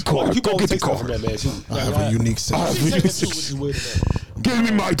movies. Get the car. Go get the car. I have a unique set. Give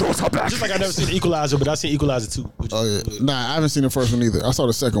me my daughter back. Just like I never seen Equalizer, but I seen Equalizer 2. Oh yeah. Nah, I haven't seen the first one either. I saw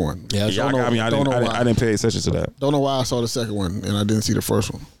the second one. Yeah, y'all got me. I didn't pay attention to that. Don't know why I saw the second one and I didn't see the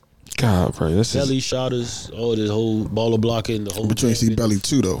first one. God, bro, this Belly shotters, all this whole baller blocking, the whole. Between see Belly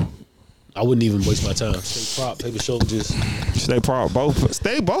 2 though. I wouldn't even waste my time. Stay Prop, Paper Soldiers. Stay Prop. Both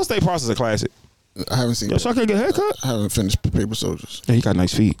Stay Props is a classic. I haven't seen. Yo, so I can get a haircut. I haven't finished Paper Soldiers. Yeah, he got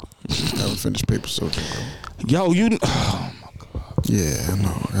nice feet. I haven't finished Paper Soldiers, bro. Yo, you. Oh my God. Yeah, no,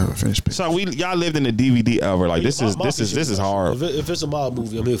 I haven't finished Picture. So y'all lived in the DVD era. Like this is hard. If it's a mob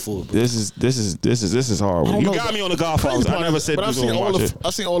movie, I'm here for it. Bro. This is hard. You got me on the Godfather. I never said you gonna watch it.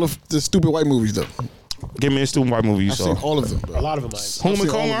 I've seen all of the stupid white movies though. Give me a stupid white movie you saw. I've seen all of them. Bro. A lot of them. Home and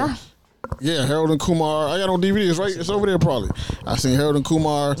Kumar. Yeah, Harold and Kumar. I got on DVDs, right? It's over there probably. I seen Harold and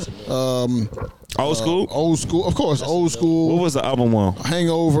Kumar. Old school. Old school, of course. Old school. What was the other one?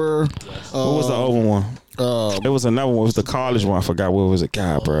 Hangover. What was the other one? It was another one. It was the college one. I forgot what was it.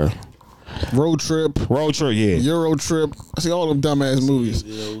 God, bro. Road Trip. Yeah. Euro Trip. I see all them dumbass movies.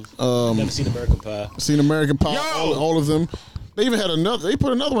 Never seen American Pie. Seen American Pie. Yo! All of them. They even had another. They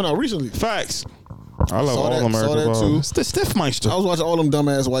put another one out recently. Facts. I love Saw all that- American saw that Pie. too. It's the Stiffmeister. I was watching all them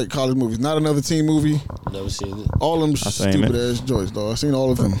dumbass white college movies. Not Another Teen Movie. Never seen it. All them seen stupid it. ass joints, though. I seen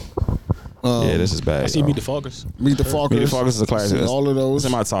all of them. Yeah, this is bad. I seen y'all. Meet the Fockers. Meet the Fockers. Meet the Fockers is a classic. Seen all of those. It's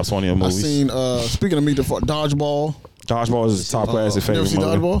in my top 20 of I movies. seen. Speaking of Meet the Fockers, Dodgeball. Dodgeball is a top classic Never favorite seen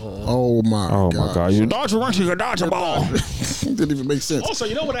movie. Dodgeball? Oh my god. Oh my god! You dodge a wrench, you dodge a ball. Didn't even make sense. Also,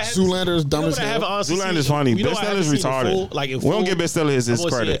 you know what I have? Zoolander is dumb you know as what I hell. have honestly Zoolander's seen? funny. You know Ben what I Stiller's haven't seen in retarded. full? Like in We don't full? give Ben Stiller his I wanna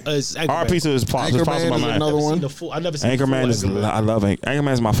credit. see it, Anchorman. Our piece of his pops Anchorman possible is mind. another one. I've never seen Anchorman is. Anchorman. I love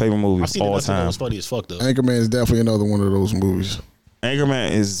Anchorman. is my favorite movie I've seen of it. all That time. was funny as fuck though. Anchorman is definitely another one of those movies.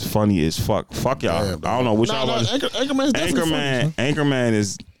 Anchorman is funny as fuck. Fuck y'all. Yeah, I don't know which y'all watch. Anchorman's definitely funny. Anchorman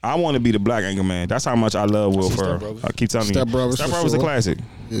is. I want to be the black Anchorman. That's how much I love Will seen Ferrell. Step Brothers. I keep telling Step you. Brothers Step for Brothers is a sure. classic.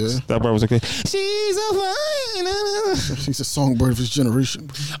 Yeah. Step Brothers is a classic. She's a fine. She's a songbird of his generation.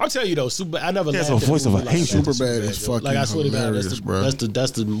 I'll tell you though, I never. He has laughed a at voice the of a movie like hatred. I laughed at Superbad is Superbad, fucking like I swear to God, hilarious, bro.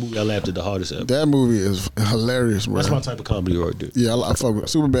 that's the movie I laughed at the hardest at. That movie is hilarious, bro. That's my type of comedy right there. Yeah, I fuck with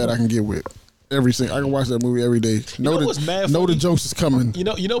Superbad. I can get with every single. I can watch that movie every day. know what's mad know the funny? jokes is coming.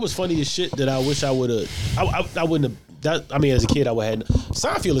 You know what's funny as shit that I wish I would have. I wouldn't have. I mean, as a kid, I would have.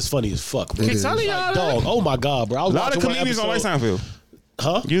 Seinfeld is funny as fuck, bro. It is. Telling y'all Dog, oh my god, bro! I was A lot of watching one comedians don't like episode- Seinfeld.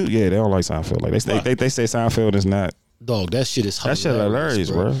 Huh? Yeah, they don't like Seinfeld. Like they say Seinfeld is not. Dog, that shit is That hilarious.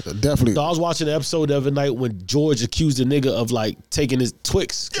 shit hilarious, bro. Definitely. So I was watching the episode the other night when George accused a nigga of like taking his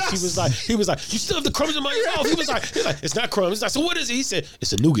Twix. Yes. He was like, you still have the crumbs in my mouth. He was like, it's not crumbs. He's like, so what is it? He said,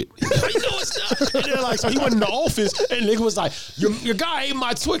 it's a nougat. He's like, no, it's not. And they're like, so he went in the office and the nigga was like, your guy ate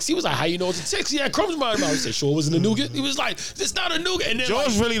my Twix. He was like, how you know it's a Twix? He had crumbs in my mouth. He said, sure, it wasn't a nougat. He was like, it's not a nougat. And then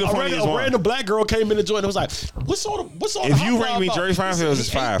George really the funniest a one. random black girl came in the joint and was like, what's all the If you hot rank me, about? Jerry Seinfeld He said,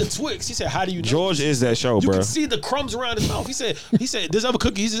 is he ate 5. the Twix. He said, how do you know? George is that show, You bro. can see the crumbs around his mouth. He said, there's other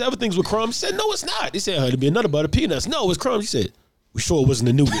cookies, there's other things with crumbs. He said, no, it's not. He said, it'd be another butter peanuts. No, it's crumbs. He said, we sure it wasn't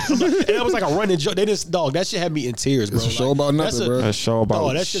a nougat. I'm like, and that was like a running joke. They just, dog, that shit had me in tears, bro. It's a show about nothing, bro. A show about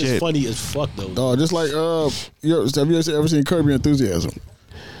Dog, that shit is funny as fuck, though. Just like have you ever seen Curb Your Enthusiasm?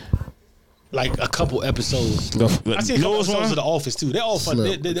 Like a couple episodes. The I seen a couple newest episodes one? of The Office, too. They're all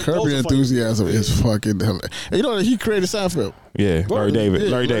funny. Curb Those Your are funny. Enthusiasm is fucking hilarious. And you know that he created Seinfeld. Yeah, Larry David. Yeah,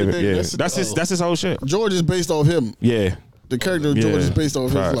 Larry David. David. Yeah, that's his whole shit. George is based off him. Yeah. The character of George is based off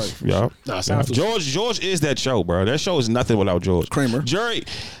his Facts. life. Yeah. Nah, Seinfeld. George is that show, bro. That show is nothing without George. Kramer. Jerry,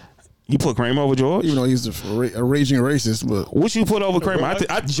 you put Kramer over George? Even though he's a raging racist, but What you put over Kramer?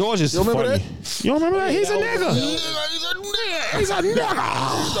 George is You remember funny. that? You don't remember that? He's a that nigga. he's a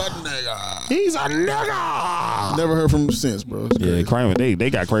nigga. He's a nigga. Never heard from him since, bro. It's Yeah, crazy. Kramer. They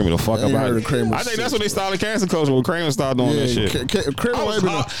got Kramer the fuck I ain't up out heard of of Kramer I think that's since, when they started cancel culture when Kramer started doing that shit. Kramer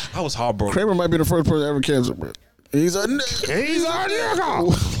was heartbroken. Kramer might be the first person ever canceled, bro. He's a nigga. He's a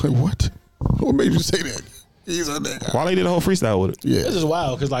nigga. Like what? What made you say that? He's a nigga. Why they did a whole freestyle with it? Yeah. This is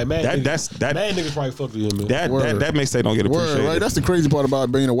wild, because like, man, That man niggas probably fucked with him, man. that mixtape don't get Word, appreciated. right? That's the crazy part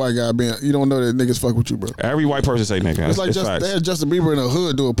about being a white guy. You don't know that niggas fuck with you, bro. Every white person say nigga. It's like It's just facts. they had Justin Bieber in the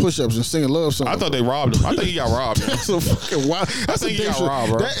hood doing push-ups and singing love songs. I thought they robbed him. I think he got robbed. That's a fucking wild. That's think a he Dave got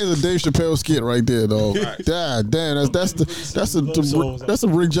robbed, bro. That is a Dave Chappelle skit right there, though. God damn, that's the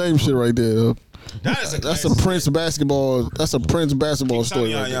Rick James shit right there. Though. That's a Prince basketball. That's a Prince basketball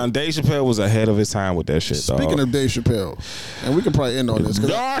story. Right there. Dave Chappelle was ahead of his time with that shit. Speaking of Dave Chappelle, and we can probably end on this. 'Cause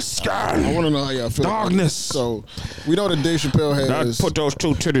dark sky, I want to know how y'all feel. about darkness. this. So we know that Dave Chappelle has. Put those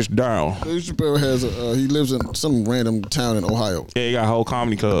two titties down. Dave Chappelle has. He lives in some random town in Ohio. Yeah, he got a whole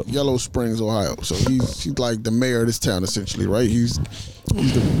comedy club. Yellow Springs, Ohio. So he's like the mayor of this town, essentially, right? He's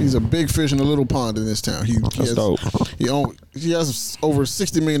a big fish in a little pond in this town. He has dope. He has over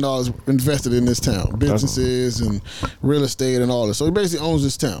 $60 million invested in this town, businesses and real estate and all this. So he basically owns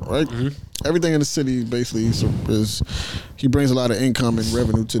this town, right? Mm-hmm. Everything in the city basically is he brings a lot of income and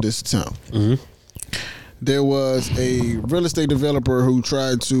revenue to this town. Mm-hmm. There was a real estate developer who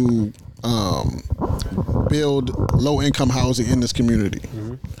tried to build low income housing in this community.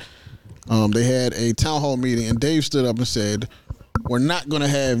 Mm-hmm. They had a town hall meeting, and Dave stood up and said, we're not going to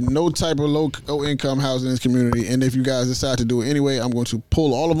have no type of low income housing in this community. And if you guys decide to do it anyway, I'm going to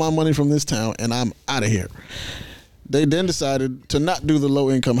pull all of my money from this town and I'm out of here. They then decided to not do the low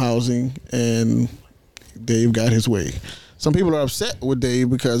income housing, and Dave got his way. Some people are upset with Dave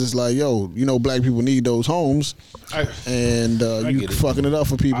because it's like, yo, black people need those homes, and you fucking it up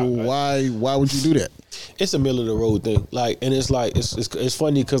for people. Why would you do that? It's a middle of the road thing, and it's like it's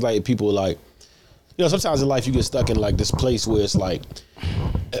funny because like people like, sometimes in life you get stuck in like this place where it's like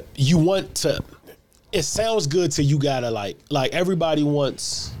you want to. It sounds good till you gotta like everybody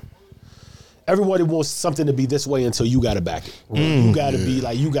wants something to be this way until you gotta back it. You gotta be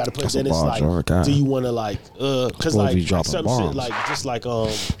like, you gotta put. Then it's like, do you want to like, because like some shit like just like for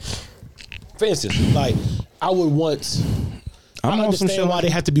instance, like I would want. I understand why they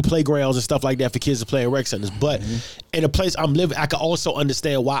have to be playgrounds and stuff like that for kids to play in rec centers, but in the place I'm living, I can also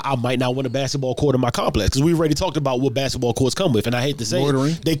understand why I might not want a basketball court in my complex, because we already talked about what basketball courts come with, and I hate to say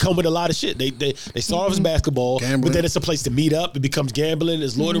it, they come with a lot of shit. They start off as basketball, gambling. But then it's a place to meet up. It becomes gambling,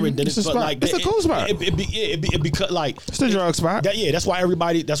 it's loitering. Then it's a like it's a cool spot. It becomes like it's a drug spot. That's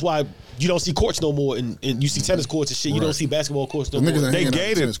why you don't see courts no more, and you see tennis courts and shit. You don't see basketball courts no more. They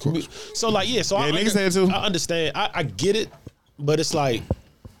gated. So like I understand. I get it. But it's like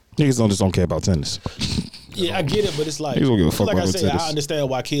niggas just don't care about tennis. Yeah, I get it, but it's like niggas don't give a fuck like about I said, tennis. I understand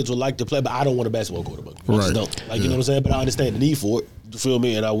why kids would like to play, but I don't want a basketball court. I just don't. Like, you know what I'm saying? But I understand the need for it. You feel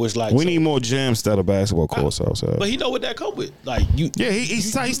me? And I wish like we need more gyms instead of basketball courts outside. But he know what that come with. Like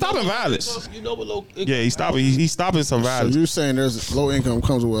he's stopping violence. You know what low? He's stopping some violence. So you're saying there's low income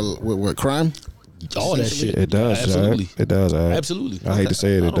comes with crime? All that shit. It does. Absolutely. It does. Absolutely. I hate to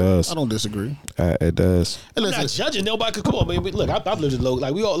say it. It does. I don't disagree. It does. I'm not judging nobody. Come on, man. Look, I've lived in low.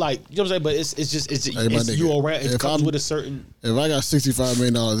 Like we all like. You know what I'm saying? But it's you around. It comes with a certain. If I got $65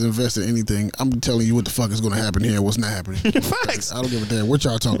 million invested in anything, I'm telling you what the fuck is going to happen here and what's not happening. Facts. I don't give a damn what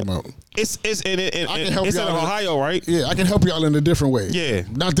y'all talking about. It's in Ohio, right? Yeah, I can help y'all in a different way. Yeah.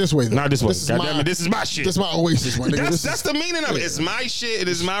 Not this way, though. Not this way. This is my shit. This is my oasis, my nigga. That's the meaning of it. It's my shit. It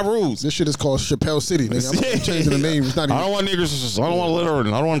is my rules. This shit is called Chappelle City, nigga. I'm changing the name. It's not even, I don't want niggas. I don't want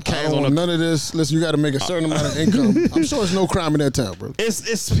littering. I don't want cans on none of this. Listen, you got to make a certain amount of income. I'm sure there's no crime in that town, bro.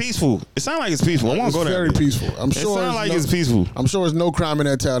 It's peaceful. It sounds like it's peaceful. I want to go there. It's very peaceful. I'm sure. It sounds like it's peaceful. I'm sure there's no crime in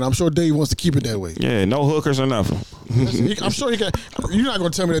that town. I'm sure Dave wants to keep it that way. Yeah, no hookers or nothing. I'm sure he can. You're not going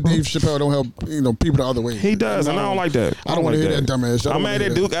to tell me that Dave Chappelle don't help people the other way. He does, and I don't like that. I don't want to hear that dumbass. I'm mad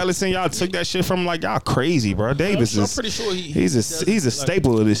at Duke Ellison. Y'all took that shit from y'all crazy, bro. Davis I'm pretty sure he's a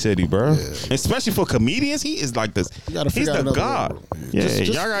staple of this city, bro. Yeah. Especially for comedians, he is like this. He's the god. Yeah,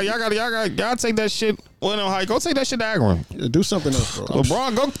 y'all take that shit. Well, no, how go take that shit to Akron. Yeah, do something else, bro.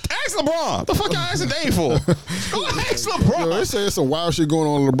 LeBron, go ask LeBron. What the fuck y'all asking Dave for? Go ask LeBron. Yo, they say there's some wild shit going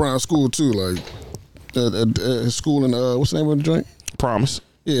on in LeBron's school too, like at his school in what's the name of the joint? Promise.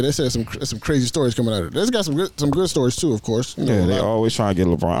 Yeah, they said some crazy stories coming out of it. There's got some good stories too, of course. They always trying to get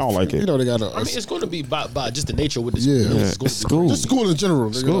LeBron. I don't like it. They got. It's going to be by just the nature of what the school. Just school in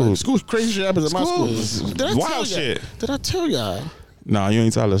general. School crazy shit happens at my school. Wild shit. Did I tell y'all? Nah, you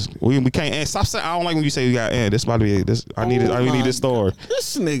ain't tell us. We can't. And stop saying. I don't like when you say we got. This about to be this. I need this story.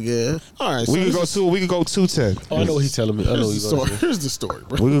 This nigga. All right. We could go 210. Oh, I know what he's telling me. I know he's going. Here's the story,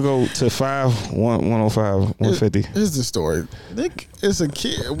 bro. We could go to 5, 105, 150. Here's the story. It's a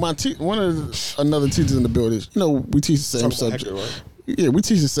kid. Another teacher's in the building. We teach the same subject. Hector, right? Yeah, we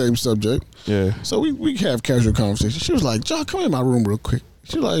teach the same subject. Yeah. So we have casual conversation. She was like, "John, come in my room real quick."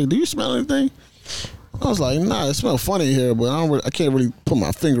 She was like, "Do you smell anything?" I was like, "Nah, it smells funny in here, but I can't really put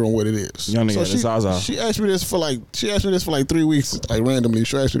my finger on what it is." Young nigga, she asked me this for like 3 weeks, like randomly.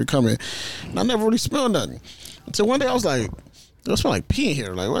 She asked me to come in, and I never really smelled nothing. So one day I was like, "It smell like pee in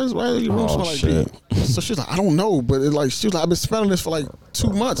here. Like, why does your room smell like pee?" So she's like, "I don't know," but she was like, "I've been smelling this for like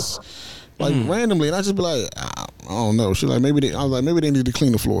 2 months." Like randomly, and I just be like, I don't know. She's like, maybe they need to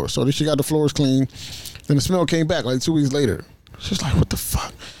clean the floor. So then she got the floors clean. Then the smell came back like 2 weeks later. She's like, what the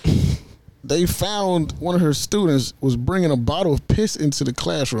fuck? They found one of her students was bringing a bottle of piss into the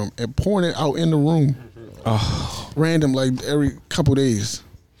classroom and pouring it out in the room. Random, like every couple days.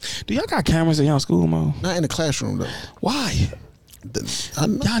 Do y'all got cameras in y'all school, Mo? Not in the classroom though. Why?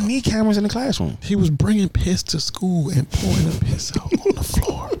 Y'all need cameras in the classroom. He was bringing piss to school and pouring the piss out on the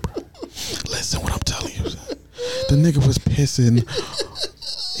floor, bro. Listen what I'm telling you. The nigga was pissing.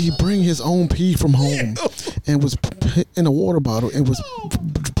 He bring his own pee from home and was in a water bottle and was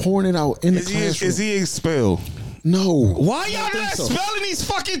pouring it out in the classroom. Is he expelled? No. Why y'all not expelling these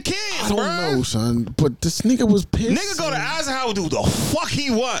fucking kids, I don't know, son. But this nigga was pissing. Nigga go to Eisenhower, do the fuck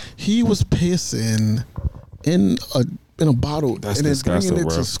he want. He was pissing in in a bottle That's and then disgusting, bringing it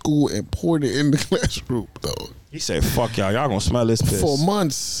bro. to school and pouring it in the classroom, though. He said, "Fuck y'all gonna smell this piss For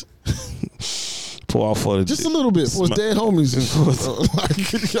months. Pour out for the Just a little bit for his dead homies.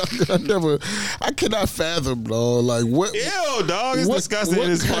 I cannot fathom, dog. Like what? Ew, dog. It's disgusting. What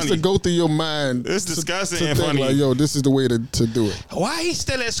It's has funny. to go through your mind? It's disgusting to and think funny. like, yo, this is the way to do it. Why he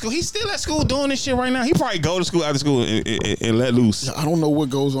still at school? He's still at school doing this shit right now. He probably go to school after school and let loose. I don't know what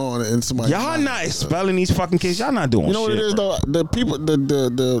goes on in somebody's Y'all mind. not expelling these fucking kids. Y'all not doing shit. You know what it is, bro. though? The people,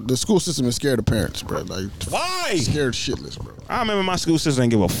 the school system is scared of parents, bro. Like Why? scared shitless, bro. I remember my school system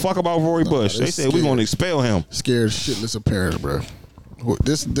didn't give a fuck about Roy Bush. They said we're gonna expel him. Scared shitless of parents, bro.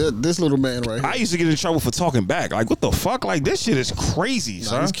 This little man right here. I used to get in trouble for talking back. Like, what the fuck? Like, this shit is crazy,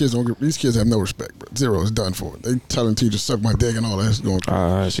 son. These kids have no respect, bro. Zero is done for. They telling teachers suck my dick and all that going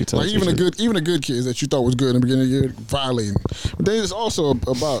through. She told like even a good kids that you thought was good in the beginning of the year violating. But then it's also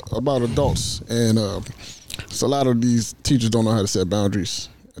about adults, and so a lot of these teachers don't know how to set boundaries.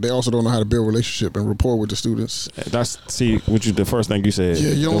 They also don't know how to build relationship and rapport with the students. That's the first thing you said.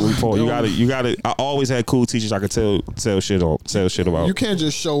 Yeah, you gotta. I always had cool teachers I could tell shit about. You can't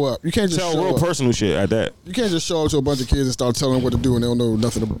just show up. You can't just tell show real up. personal shit at that. You can't just show up to a bunch of kids and start telling them what to do, and they don't know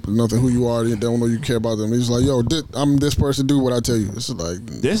nothing who you are. They don't know you care about them. It's like, yo, I'm this person. Do what I tell you. It's like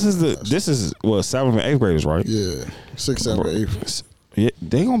This is 7th and 8th graders, right? Yeah, 6th, 7th, 8th. Yeah,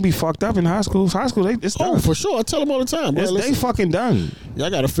 they gonna be fucked up in high school. It's done. Oh, for sure. I tell them all the time. Bro, They fucking done. Y'all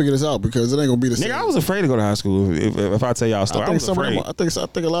got to figure this out because it ain't gonna be the same. Nigga, I was afraid to go to high school. If I tell y'all a story, I was afraid. I think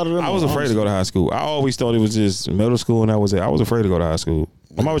a lot of them. I was afraid to go to high school. I always thought it was just middle school and that was it. I was afraid to go to high school.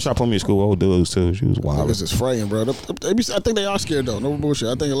 My mother tried to put me in school with old dudes too. She was wild. This is frightening, bro. I think they are scared though. No bullshit.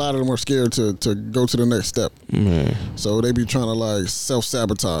 I think a lot of them are scared to go to the next step. Man. So they be trying to like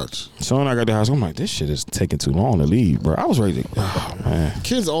self-sabotage. So when I got to high school, I'm like, this shit is taking too long to leave, bro. I was ready to. Oh, man.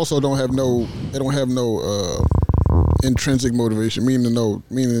 Kids also don't have no intrinsic motivation.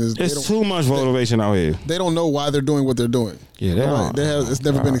 It's too much motivation out here. They don't know why they're doing what they're doing. Yeah, they are. It's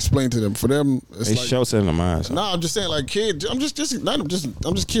never been explained to them. For them, it's They like, shelter in the mind. So. I'm just saying, like kids. I'm just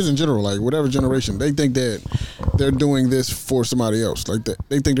kids in general. Like whatever generation, they think that they're doing this for somebody else. Like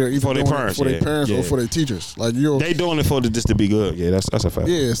they think they're either For their doing parents, it for their parents or for their teachers. Like they doing it for just to be good. Yeah, that's a fact.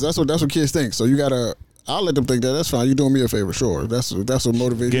 Yes, that's what kids think. So you gotta. I'll let them think that. That's fine. You're doing me a favor. Sure. That's what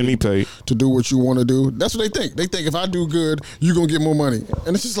motivates Get me paid to do what you want to do. That's what they think. They think if I do good, you're gonna get more money.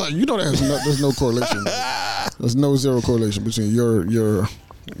 And it's just like there's no correlation. There's no zero correlation between your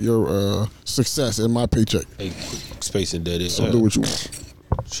success and my paycheck. Hey, spacing that is. So do what you want.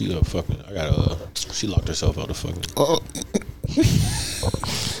 She she locked herself out of fucking.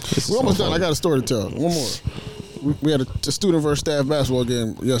 We're almost done. I got a story to tell. One more. We had a student versus staff basketball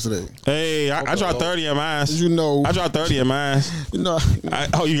game yesterday. Hey, I dropped 30 in mine. You know, I dropped 30 in mine. You know,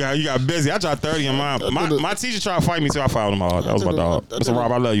 you got busy. I dropped 30 in mine. My teacher tried to fight me too. I fouled him hard. That was my dog. Mr.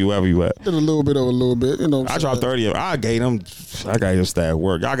 Rob, I love you wherever you at. Did a little bit over a little bit. You know, I dropped 30. I gave him staff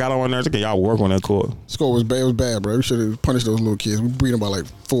work. Y'all got on there. Okay, y'all work on that court. Score was bad. It was bad, bro. We should have punished those little kids. We beat them by like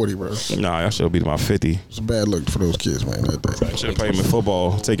 40, bro. Nah, y'all should have beat them by 50. It's a bad look for those kids, man. That day. Should have played them in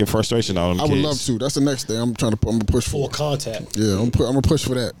football, taking frustration out of them kids. I would love to. That's the next thing I'm gonna push for. Full contact. Yeah, I'm gonna push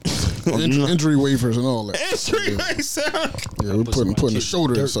for that. Injury waivers and all that. Injury waivers. Yeah, we're putting the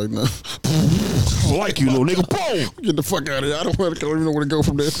shoulder in. So now. Like you, little nigga. Boom. Get the fuck out of here. I don't even know where to go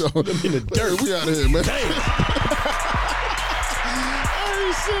from there. So. In the dirt. We out of here, man.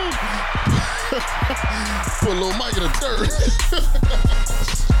 Put a little Mike in the dirt.